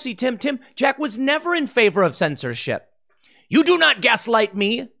Jack Dorsey, Jack was never in favor of censorship. You do not gaslight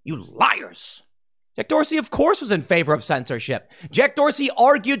me, you liars. Jack Dorsey, of course, was in favor of censorship. Jack Dorsey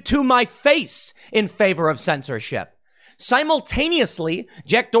argued to my face in favor of censorship. Simultaneously,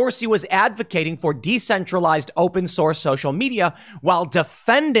 Jack Dorsey was advocating for decentralized open source social media while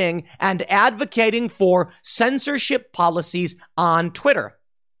defending and advocating for censorship policies on Twitter.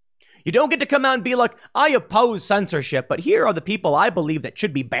 You don't get to come out and be like, I oppose censorship, but here are the people I believe that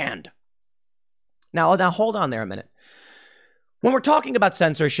should be banned. Now hold on there a minute. When we're talking about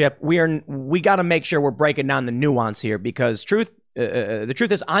censorship, we got to make sure we're breaking down the nuance here, because the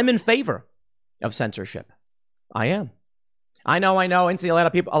truth is I'm in favor of censorship. I am. I know. Instantly, a lot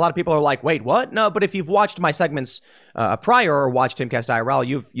of people are like, wait, what? No, but if you've watched my segments prior or watched Timcast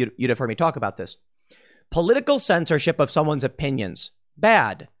IRL, you'd have heard me talk about this. Political censorship of someone's opinions,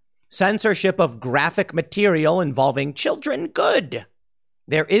 bad. censorship of graphic material involving children, good.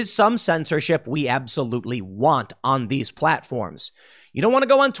 There is some censorship we absolutely want on these platforms. You don't want to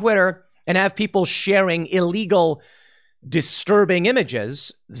go on Twitter and have people sharing illegal, disturbing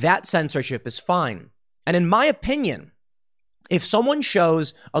images. That censorship is fine. And in my opinion, if someone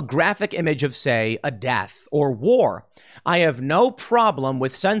shows a graphic image of, say, a death or war, I have no problem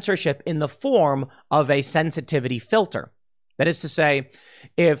with censorship in the form of a sensitivity filter. That is to say,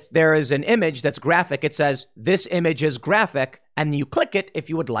 if there is an image that's graphic, it says, this image is graphic, and you click it if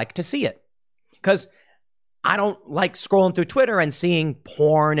you would like to see it. Because I don't like scrolling through Twitter and seeing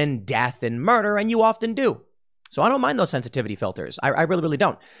porn and death and murder, and you often do. So I don't mind those sensitivity filters. I really, really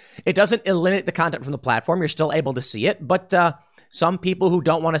don't. It doesn't eliminate the content from the platform. You're still able to see it, but some people who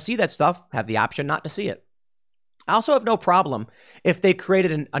don't want to see that stuff have the option not to see it. I also have no problem if they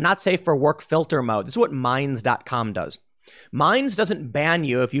created a not safe for work filter mode. This is what Minds.com does. Minds doesn't ban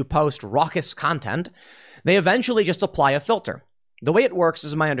you if you post raucous content. They eventually just apply a filter. The way it works,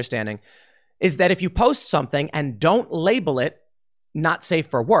 is my understanding, is that if you post something and don't label it not safe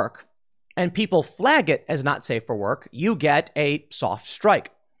for work, and people flag it as not safe for work, you get a soft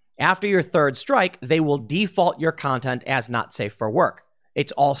strike. After your third strike, they will default your content as not safe for work.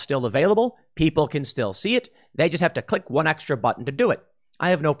 It's all still available. People can still see it. They just have to click one extra button to do it. I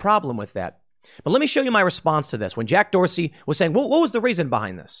have no problem with that. But let me show you my response to this. When Jack Dorsey was saying, what was the reason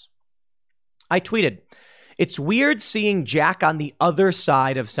behind this? I tweeted, it's weird seeing Jack on the other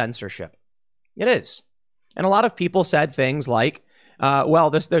side of censorship. It is. And a lot of people said things like,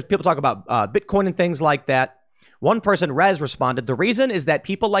 there's people talk about Bitcoin and things like that. One person, Rez, responded, the reason is that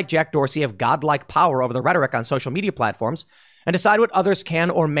people like Jack Dorsey have godlike power over the rhetoric on social media platforms and decide what others can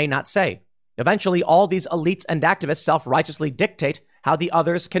or may not say. Eventually, all these elites and activists self-righteously dictate how the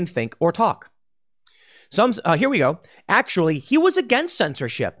others can think or talk. Here we go. Actually, he was against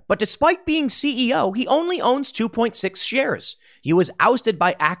censorship, but despite being CEO, he only owns 2.6 shares. He was ousted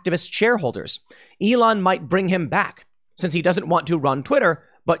by activist shareholders. Elon might bring him back, since he doesn't want to run Twitter,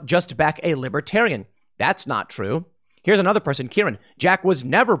 but just back a libertarian. That's not true. Here's another person, Kieran. Jack was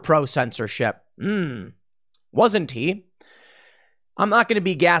never pro-censorship. Wasn't he? I'm not going to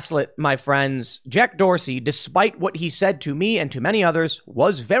be gaslit, my friends. Jack Dorsey, despite what he said to me and to many others,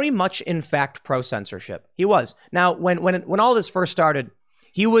 was very much, in fact, pro-censorship. He was. Now, when all this first started,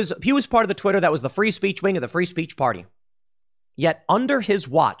 he was part of the Twitter that was the free speech wing of the free speech party. Yet, under his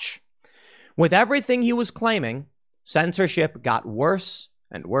watch, with everything he was claiming, censorship got worse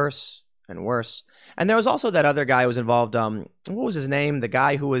and worse and worse. And there was also that other guy who was involved. What was his name? The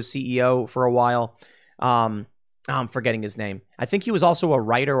guy who was CEO for a while. I'm forgetting his name. I think he was also a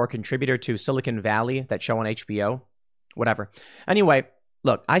writer or contributor to Silicon Valley, that show on HBO. Whatever. Anyway,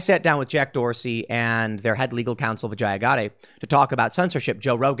 look, I sat down with Jack Dorsey and their head legal counsel, Vijaya Gadde, to talk about censorship.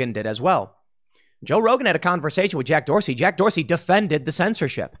 Joe Rogan did as well. Joe Rogan had a conversation with Jack Dorsey. Jack Dorsey defended the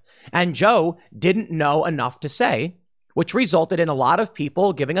censorship. And Joe didn't know enough to say, which resulted in a lot of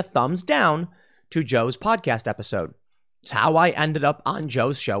people giving a thumbs down to Joe's podcast episode. It's how I ended up on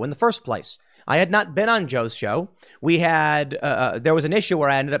Joe's show in the first place. I had not been on Joe's show. We had, there was an issue where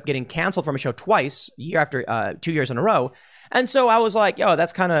I ended up getting canceled from a show twice, 2 years in a row. And so I was like, yo,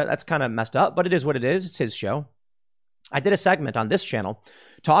 that's kind of messed up, but it is what it is. It's his show. I did a segment on this channel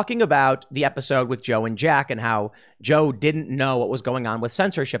talking about the episode with Joe and Jack and how Joe didn't know what was going on with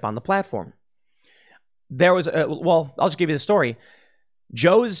censorship on the platform. There was, I'll just give you the story.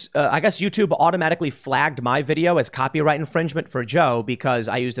 Joe's, I guess YouTube automatically flagged my video as copyright infringement for Joe because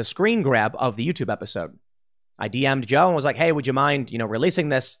I used a screen grab of the YouTube episode. I DM'd Joe and was like, hey, would you mind, releasing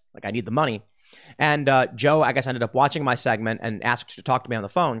this? Like, I need the money. And Joe, I guess, ended up watching my segment and asked to talk to me on the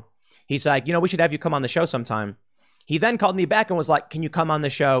phone. He's like, we should have you come on the show sometime. He then called me back and was like, can you come on the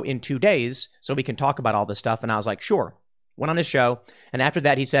show in 2 days so we can talk about all this stuff? And I was like, sure. Went on his show. And after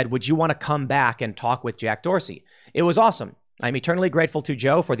that, he said, would you want to come back and talk with Jack Dorsey? It was awesome. I'm eternally grateful to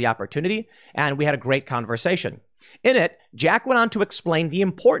Joe for the opportunity, and we had a great conversation. In it, Jack went on to explain the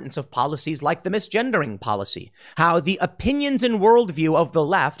importance of policies like the misgendering policy, how the opinions and worldview of the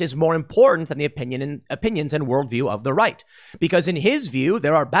left is more important than the opinions and worldview of the right, because in his view,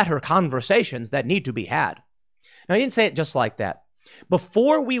 there are better conversations that need to be had. Now, he didn't say it just like that.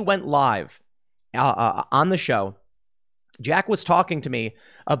 Before we went live on the show, Jack was talking to me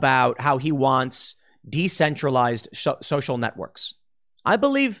about how he wants decentralized social networks. I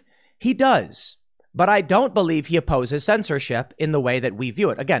believe he does, but I don't believe he opposes censorship in the way that we view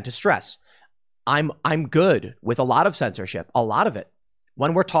it. Again, to stress, I'm good with a lot of censorship, a lot of it,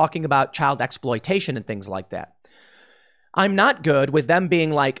 when we're talking about child exploitation and things like that. I'm not good with them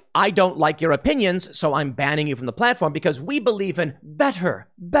being like, I don't like your opinions, so I'm banning you from the platform because we believe in better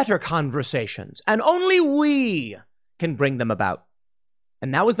conversations, and only we can bring them about.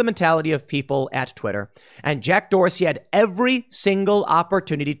 And that was the mentality of people at Twitter. And Jack Dorsey had every single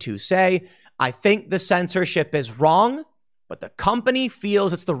opportunity to say, I think the censorship is wrong, but the company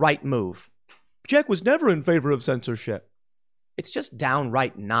feels it's the right move. Jack was never in favor of censorship. It's just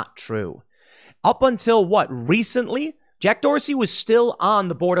downright not true. Up until recently, Jack Dorsey was still on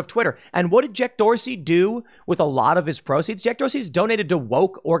the board of Twitter. And what did Jack Dorsey do with a lot of his proceeds? Jack Dorsey's donated to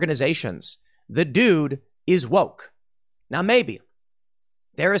woke organizations. The dude is woke. Now, maybe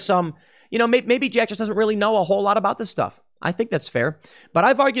there is some, maybe Jack just doesn't really know a whole lot about this stuff. I think that's fair. But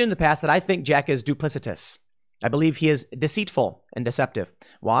I've argued in the past that I think Jack is duplicitous. I believe he is deceitful and deceptive.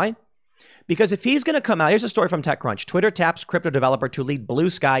 Why? Because if he's going to come out, here's a story from TechCrunch. Twitter taps crypto developer to lead Blue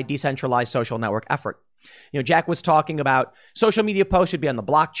Sky decentralized social network effort. Jack was talking about social media posts should be on the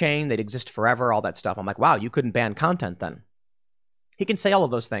blockchain. They'd exist forever, all that stuff. I'm like, wow, you couldn't ban content then. He can say all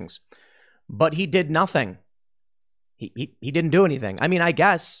of those things, but he did nothing. He didn't do anything. I mean, I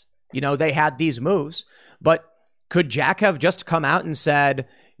guess, they had these moves, but could Jack have just come out and said,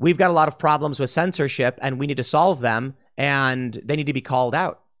 we've got a lot of problems with censorship and we need to solve them and they need to be called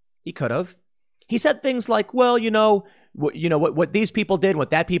out? He could have. He said things like, well, what these people did,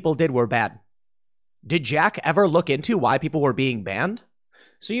 what that people did were bad. Did Jack ever look into why people were being banned?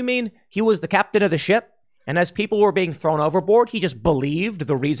 So you mean he was the captain of the ship and as people were being thrown overboard, he just believed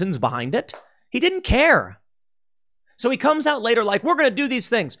the reasons behind it? He didn't care. So he comes out later like, we're going to do these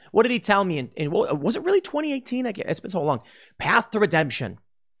things. What did he tell me? Was it really 2018? It's been so long. Path to redemption.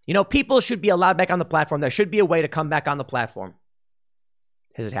 People should be allowed back on the platform. There should be a way to come back on the platform.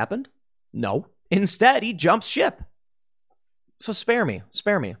 Has it happened? No. Instead, he jumps ship. So spare me.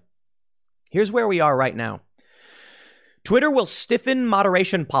 Here's where we are right now. Twitter will stiffen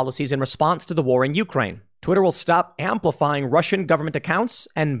moderation policies in response to the war in Ukraine. Twitter will stop amplifying Russian government accounts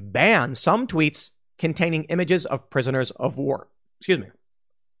and ban some tweets containing images of prisoners of war. Excuse me.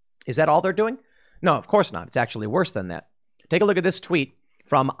 Is that all they're doing? No, of course not. It's actually worse than that. Take a look at this tweet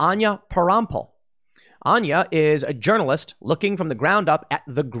from Anya Parampal. Anya is a journalist looking from the ground up at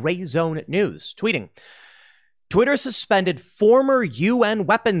the Gray Zone News, tweeting, Twitter suspended former UN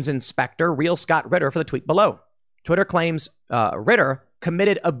weapons inspector Real Scott Ritter for the tweet below. Twitter claims Ritter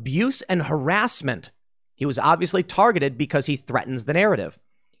committed abuse and harassment. He was obviously targeted because he threatens the narrative.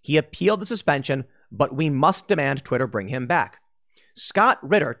 He appealed the suspension, but we must demand Twitter bring him back. Scott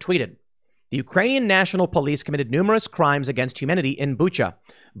Ritter tweeted, the Ukrainian National Police committed numerous crimes against humanity in Bucha.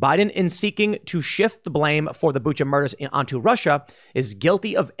 Biden, in seeking to shift the blame for the Bucha murders onto Russia, is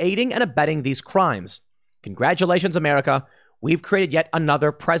guilty of aiding and abetting these crimes. Congratulations, America. We've created yet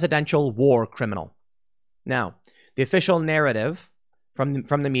another presidential war criminal. Now, the official narrative from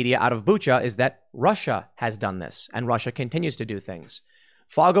the media out of Bucha is that Russia has done this, and Russia continues to do things.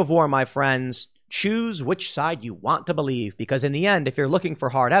 Fog of war, my friends. Choose which side you want to believe, because in the end, if you're looking for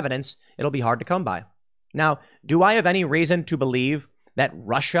hard evidence, it'll be hard to come by. Now, do I have any reason to believe that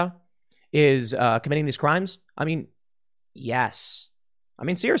Russia is committing these crimes? I mean, yes. I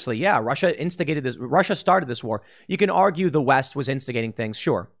mean, seriously, yeah, Russia instigated this. Russia started this war. You can argue the West was instigating things,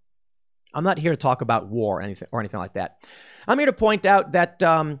 sure. I'm not here to talk about war or anything like that. I'm here to point out that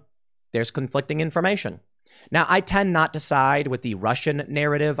there's conflicting information. Now, I tend not to side with the Russian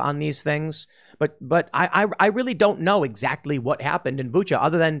narrative on these things, but I really don't know exactly what happened in Bucha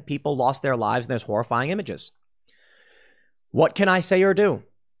other than people lost their lives and there's horrifying images. What can I say or do?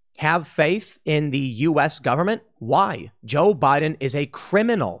 Have faith in the U.S. government? Why? Joe Biden is a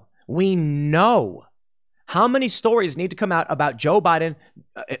criminal. We know. How many stories need to come out about Joe Biden,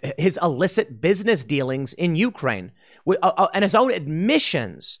 his illicit business dealings in Ukraine, and his own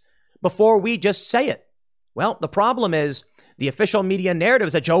admissions before we just say it? Well, the problem is the official media narrative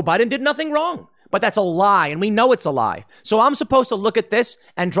is that Joe Biden did nothing wrong. But that's a lie, and we know it's a lie. So I'm supposed to look at this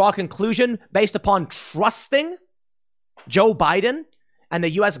and draw a conclusion based upon trusting Joe Biden and the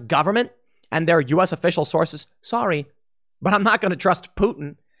U.S. government and their U.S. official sources? Sorry, but I'm not going to trust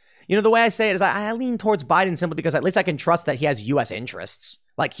Putin. The way I say it is I lean towards Biden simply because at least I can trust that he has U.S. interests.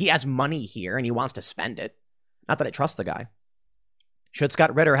 Like he has money here and he wants to spend it. Not that I trust the guy. Should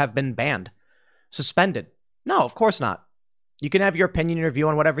Scott Ritter have been banned? Suspended? No, of course not. You can have your opinion and your view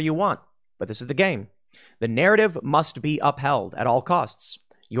on whatever you want, but this is the game. The narrative must be upheld at all costs.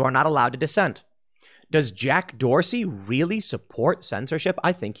 You are not allowed to dissent. Does Jack Dorsey really support censorship?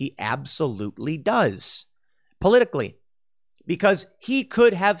 I think he absolutely does. Politically. Because he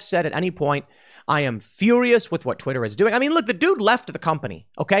could have said at any point, I am furious with what Twitter is doing. I mean, look, the dude left the company,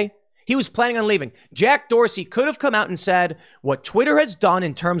 okay? He was planning on leaving. Jack Dorsey could have come out and said, what Twitter has done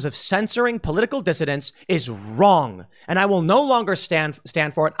in terms of censoring political dissidents is wrong, and I will no longer stand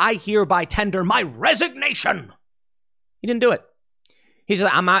for it. I hereby tender my resignation. He didn't do it. He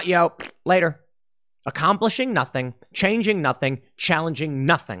said, I'm out, yo, later. Accomplishing nothing, changing nothing, challenging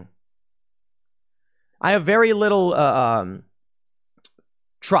nothing. I have very little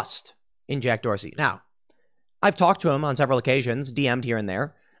trust in Jack Dorsey. Now, I've talked to him on several occasions, DM'd here and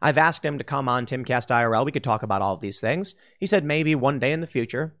there. I've asked him to come on Timcast IRL. We could talk about all of these things. He said maybe one day in the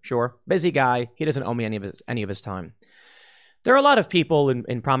future. Sure. Busy guy. He doesn't owe me any of his time. There are a lot of people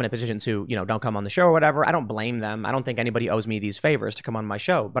in prominent positions who, don't come on the show or whatever. I don't blame them. I don't think anybody owes me these favors to come on my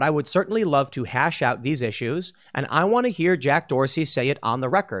show. But I would certainly love to hash out these issues, and I want to hear Jack Dorsey say it on the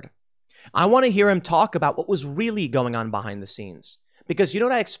record. I want to hear him talk about what was really going on behind the scenes. Because you know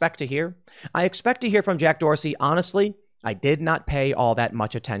what I expect to hear? I expect to hear from Jack Dorsey, honestly, I did not pay all that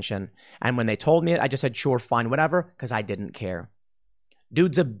much attention. And when they told me it, I just said, sure, fine, whatever, because I didn't care.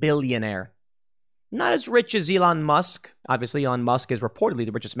 Dude's a billionaire. Not as rich as Elon Musk. Obviously, Elon Musk is reportedly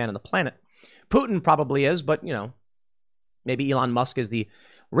the richest man on the planet. Putin probably is, but, maybe Elon Musk is the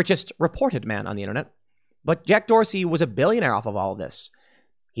richest reported man on the internet. But Jack Dorsey was a billionaire off of all of this.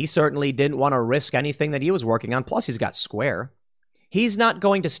 He certainly didn't want to risk anything that he was working on. Plus, he's got Square. He's not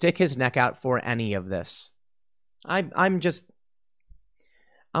going to stick his neck out for any of this. I'm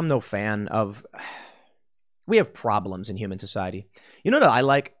no fan of... We have problems in human society. You know what I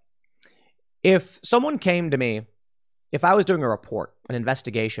like? If someone came to me, if I was doing a report, an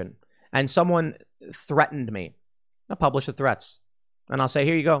investigation, and someone threatened me, I'll publish the threats. And I'll say,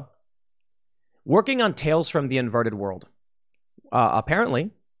 here you go. Working on Tales from the Inverted World. Apparently,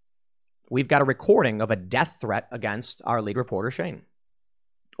 we've got a recording of a death threat against our lead reporter, Shane.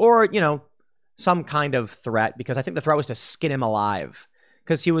 Or, some kind of threat, because I think the threat was to skin him alive,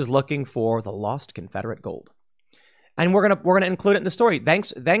 because he was looking for the lost Confederate gold. And we're gonna include it in the story.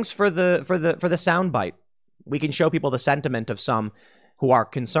 Thanks for the soundbite. We can show people the sentiment of some who are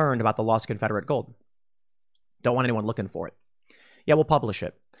concerned about the lost Confederate gold. Don't want anyone looking for it. Yeah, we'll publish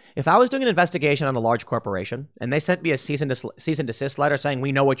it. If I was doing an investigation on a large corporation and they sent me a cease and desist letter saying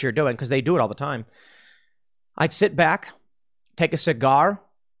we know what you're doing, because they do it all the time, I'd sit back, take a cigar.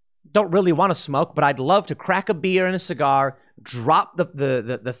 Don't really want to smoke, but I'd love to crack a beer and a cigar, drop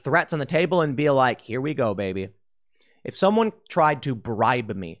the threats on the table, and be like, here we go, baby. If someone tried to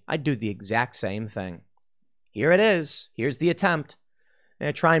bribe me, I'd do the exact same thing. Here it is. Here's the attempt.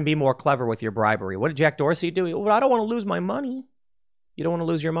 And try and be more clever with your bribery. What did Jack Dorsey do? Well, I don't want to lose my money. You don't want to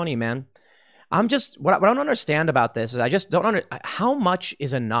lose your money, man. What I don't understand about this is I just don't understand. How much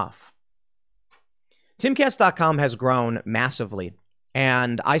is enough? Timcast.com has grown massively.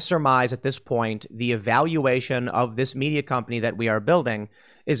 And I surmise at this point, the evaluation of this media company that we are building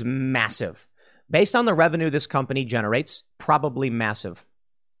is massive. Based on the revenue this company generates, probably massive.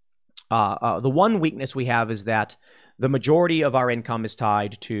 The one weakness we have is that the majority of our income is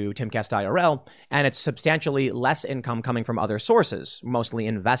tied to Timcast IRL, and it's substantially less income coming from other sources, mostly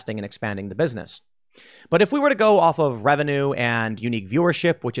investing and expanding the business. But if we were to go off of revenue and unique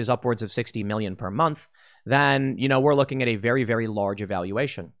viewership, which is upwards of 60 million per month, then, we're looking at a very, very large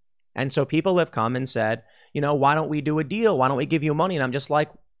evaluation. And so people have come and said, why don't we do a deal? Why don't we give you money? And I'm just like,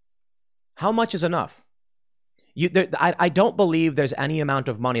 how much is enough? I don't believe there's any amount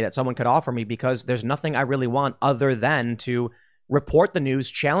of money that someone could offer me, because there's nothing I really want other than to report the news,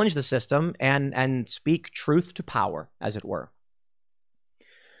 challenge the system, and speak truth to power, as it were.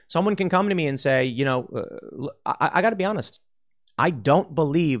 Someone can come to me and say, I got to be honest. I don't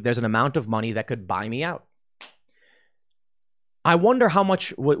believe there's an amount of money that could buy me out. I wonder how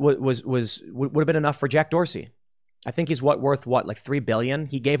much would have been enough for Jack Dorsey. I think he's worth like $3 billion.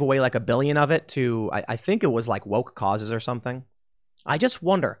 He gave away like $1 billion of it to, I think it was like woke causes or something. I just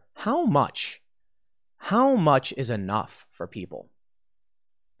wonder how much is enough for people.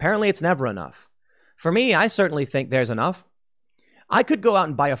 Apparently it's never enough. For me, I certainly think there's enough. I could go out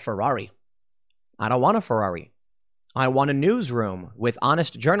and buy a Ferrari. I don't want a Ferrari. I want a newsroom with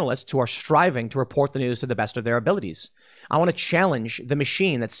honest journalists who are striving to report the news to the best of their abilities. I want to challenge the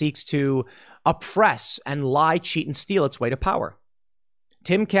machine that seeks to oppress and lie, cheat, and steal its way to power.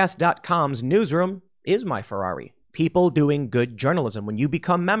 Timcast.com's newsroom is my Ferrari. People doing good journalism. When you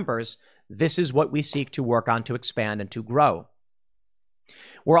become members, this is what we seek to work on to expand and to grow.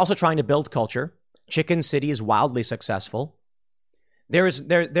 We're also trying to build culture. Chicken City is wildly successful.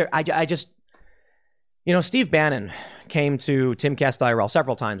 Steve Bannon came to Timcast IRL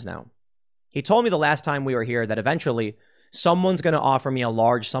several times now. He told me the last time we were here that eventually someone's going to offer me a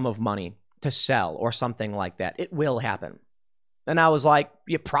large sum of money to sell or something like that. It will happen. And I was like,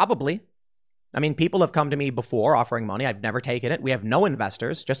 yeah, probably. I mean, people have come to me before offering money. I've never taken it. We have no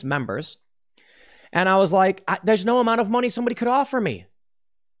investors, just members. And I was like, there's no amount of money somebody could offer me.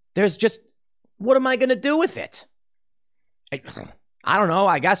 There's just, what am I going to do with it? I don't know.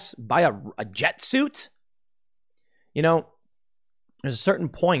 I guess buy a jet suit. You know, there's a certain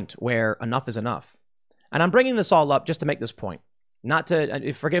point where enough is enough. And I'm bringing this all up just to make this point. Not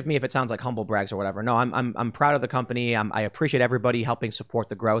to, forgive me if it sounds like humble brags or whatever. No, I'm proud of the company. I appreciate everybody helping support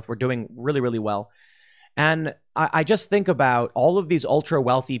the growth. We're doing really, really well. And I just think about all of these ultra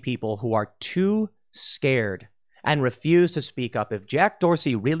wealthy people who are too scared and refuse to speak up. If Jack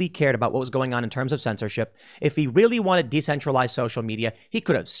Dorsey really cared about what was going on in terms of censorship, if he really wanted decentralized social media, he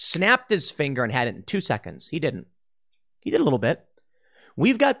could have snapped his finger and had it in 2 seconds. He didn't. He did a little bit.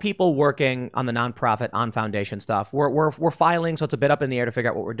 We've got people working on the nonprofit, on foundation stuff. We're filing, so it's a bit up in the air to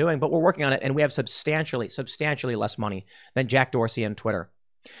figure out what we're doing, but we're working on it, and we have substantially less money than Jack Dorsey and Twitter.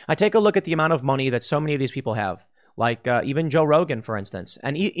 I take a look at the amount of money that so many of these people have, like even Joe Rogan, for instance,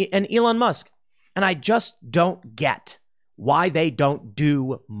 and Elon Musk, and I just don't get why they don't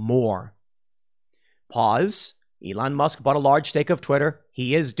do more. Pause. Elon Musk bought a large stake of Twitter.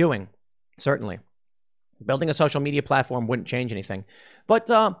 He is doing, certainly. Building a social media platform wouldn't change anything.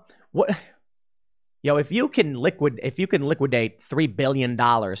 But if you can liquidate $3 billion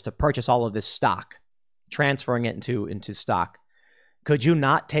to purchase all of this stock, transferring it into stock, could you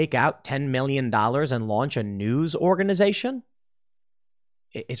not take out $10 million and launch a news organization?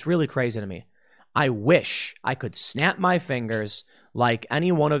 It's really crazy to me. I wish I could snap my fingers like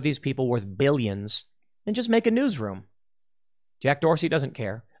any one of these people worth billions and just make a newsroom. Jack Dorsey doesn't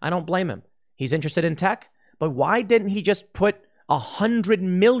care. I don't blame him. He's interested in tech, but why didn't he just put $100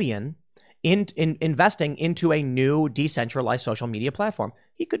 million in investing into a new decentralized social media platform?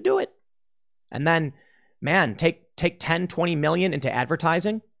 He could do it. And then, man, take 10, 20 million into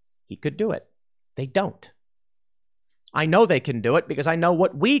advertising. He could do it. They don't. I know they can do it because I know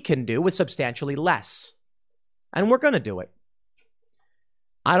what we can do with substantially less. And we're going to do it.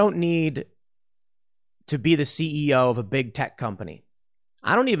 I don't need to be the CEO of a big tech company.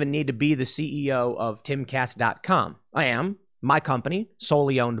 I don't even need to be the CEO of timcast.com. I am. My company,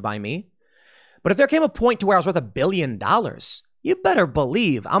 solely owned by me. But if there came a point to where I was worth $1 billion, you better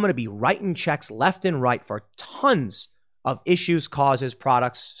believe I'm going to be writing checks left and right for tons of issues, causes,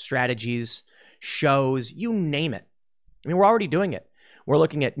 products, strategies, shows, you name it. I mean, we're already doing it. We're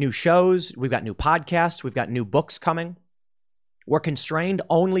looking at new shows. We've got new podcasts. We've got new books coming. We're constrained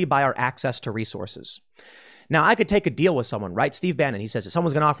only by our access to resources. Now, I could take a deal with someone, right? Steve Bannon, he says that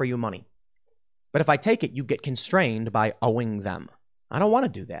someone's going to offer you money. But if I take it, you get constrained by owing them. I don't want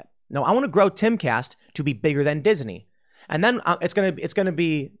to do that. No, I want to grow Timcast to be bigger than Disney. And then it's going to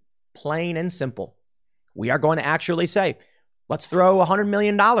be plain and simple. We are going to actually say, let's throw $100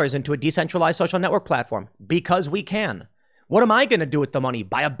 million into a decentralized social network platform because we can. What am I going to do with the money?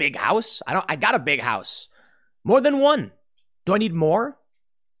 Buy a big house? I got a big house. More than one. Do I need more?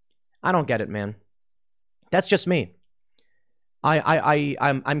 I don't get it, man. That's just me.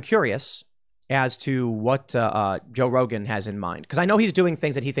 I'm curious as to what Joe Rogan has in mind, because I know he's doing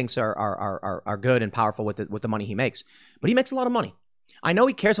things that he thinks are good and powerful with the money he makes, but he makes a lot of money. I know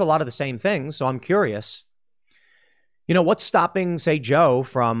he cares about a lot of the same things, so I'm curious. You know, what's stopping, say, Joe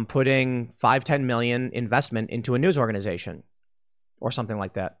from putting $5-10 million investment into a news organization or something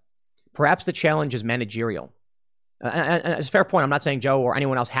like that? Perhaps the challenge is managerial. And it's a fair point. I'm not saying Joe or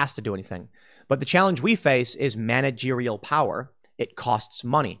anyone else has to do anything. But the challenge we face is managerial power. It costs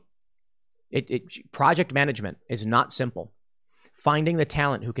money. Project management is not simple. Finding the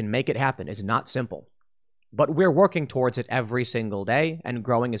talent who can make it happen is not simple. But we're working towards it every single day and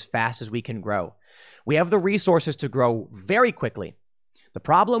growing as fast as we can grow. We have the resources to grow very quickly. The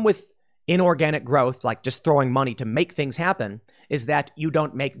problem with inorganic growth, like just throwing money to make things happen, is that you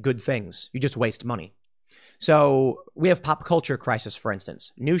don't make good things. You just waste money. So we have Pop Culture Crisis, for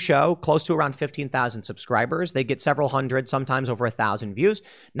instance. New show, close to around 15,000 subscribers. They get several hundred, sometimes over 1,000 views.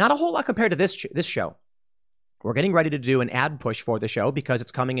 Not a whole lot compared to this show. We're getting ready to do an ad push for the show because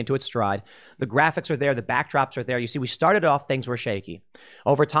it's coming into its stride. The graphics are there. The backdrops are there. You see, we started off, things were shaky.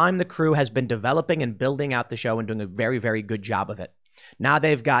 Over time, the crew has been developing and building out the show and doing a very, very good job of it. Now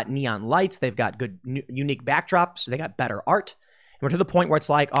they've got neon lights. They've got good, unique backdrops. They got better art. And we're to the point where it's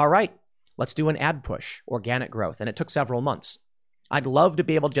like, all right, let's do an ad push, organic growth. And it took several months. I'd love to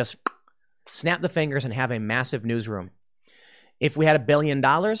be able to just snap the fingers and have a massive newsroom. If we had $1 billion,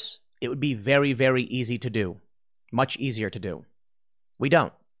 it would be very, very easy to do. Much easier to do. We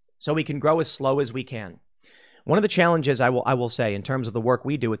don't. So we can grow as slow as we can. One of the challenges I will say in terms of the work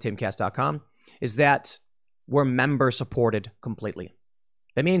we do with timcast.com is that We're member supported completely.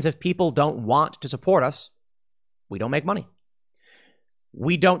 That means if people don't want to support us, we don't make money.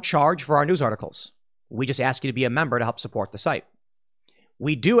 We don't charge for our news articles. We just ask you to be a member to help support the site.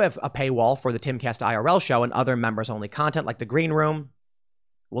 We do have a paywall for the Timcast IRL show and other members-only content like the Green Room.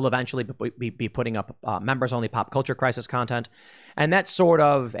 We'll eventually be putting up members-only pop culture crisis content. And that's sort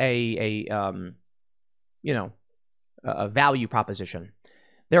of a value proposition.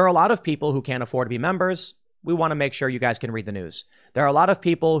 There are a lot of people who can't afford to be members. We want to make sure you guys can read the news. There are a lot of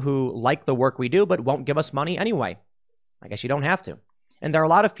people who like the work we do but won't give us money anyway. I guess you don't have to. And there are a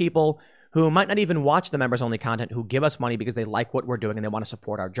lot of people who might not even watch the members-only content who give us money because they like what we're doing and they want to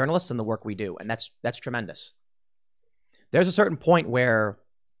support our journalists and the work we do. And that's tremendous. There's a certain point where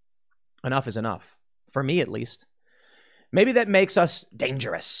enough is enough, for me at least. Maybe that makes us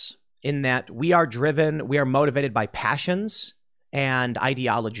dangerous in that we are motivated by passions and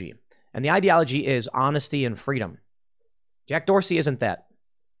ideology. And the ideology is honesty and freedom. Jack Dorsey isn't that.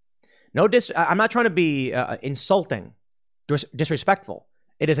 I'm not trying to be insulting, disrespectful.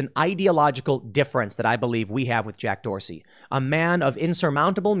 It is an ideological difference that I believe we have with Jack Dorsey, a man of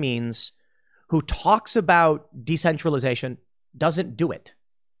insurmountable means who talks about decentralization, doesn't do it.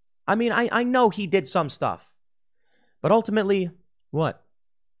 I mean, I know he did some stuff, but ultimately, what?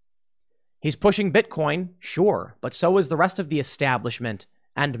 He's pushing Bitcoin, sure, but so is the rest of the establishment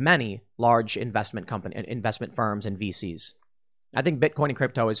and many large investment firms and VCs. I think Bitcoin and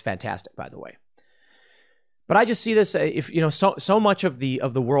crypto is fantastic, by the way. But I just see this, so much of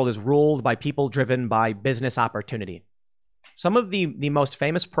the world is ruled by people driven by business opportunity. Some of the most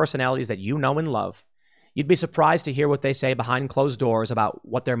famous personalities that you know and love, you'd be surprised to hear what they say behind closed doors about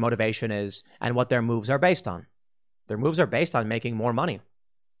what their motivation is and what their moves are based on. Their moves are based on making more money.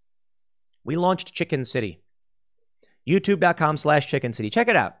 We launched Chicken City. YouTube.com/Chicken City. Check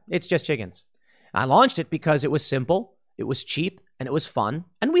it out. It's just chickens. I launched it because it was simple, it was cheap, and it was fun,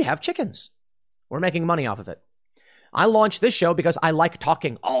 and we have chickens. We're making money off of it. I launched this show because I like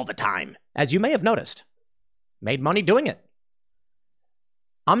talking all the time, as you may have noticed. Made money doing it.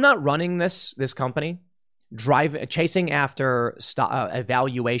 I'm not running this company, chasing after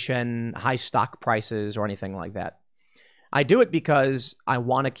evaluation, high stock prices, or anything like that. I do it because I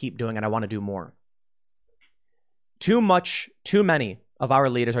want to keep doing it. I want to do more. Too many of our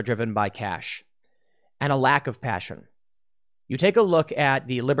leaders are driven by cash and a lack of passion. You take a look at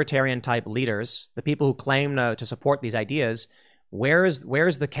the libertarian type leaders, the people who claim to support these ideas. Where's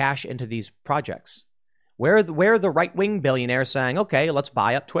the cash into these projects? Where are the right-wing billionaires saying, okay, let's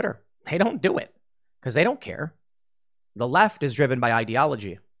buy up Twitter? They don't do it because they don't care. The left is driven by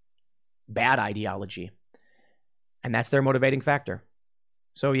ideology, bad ideology, and that's their motivating factor.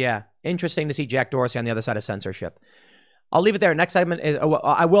 So yeah, interesting to see Jack Dorsey on the other side of censorship. I'll leave it there. Next segment is,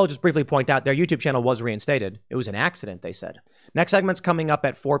 I will just briefly point out their YouTube channel was reinstated. It was an accident, they said. Next segment's coming up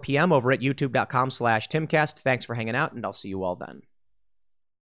at 4 p.m. over at youtube.com/Timcast. Thanks for hanging out, and I'll see you all then.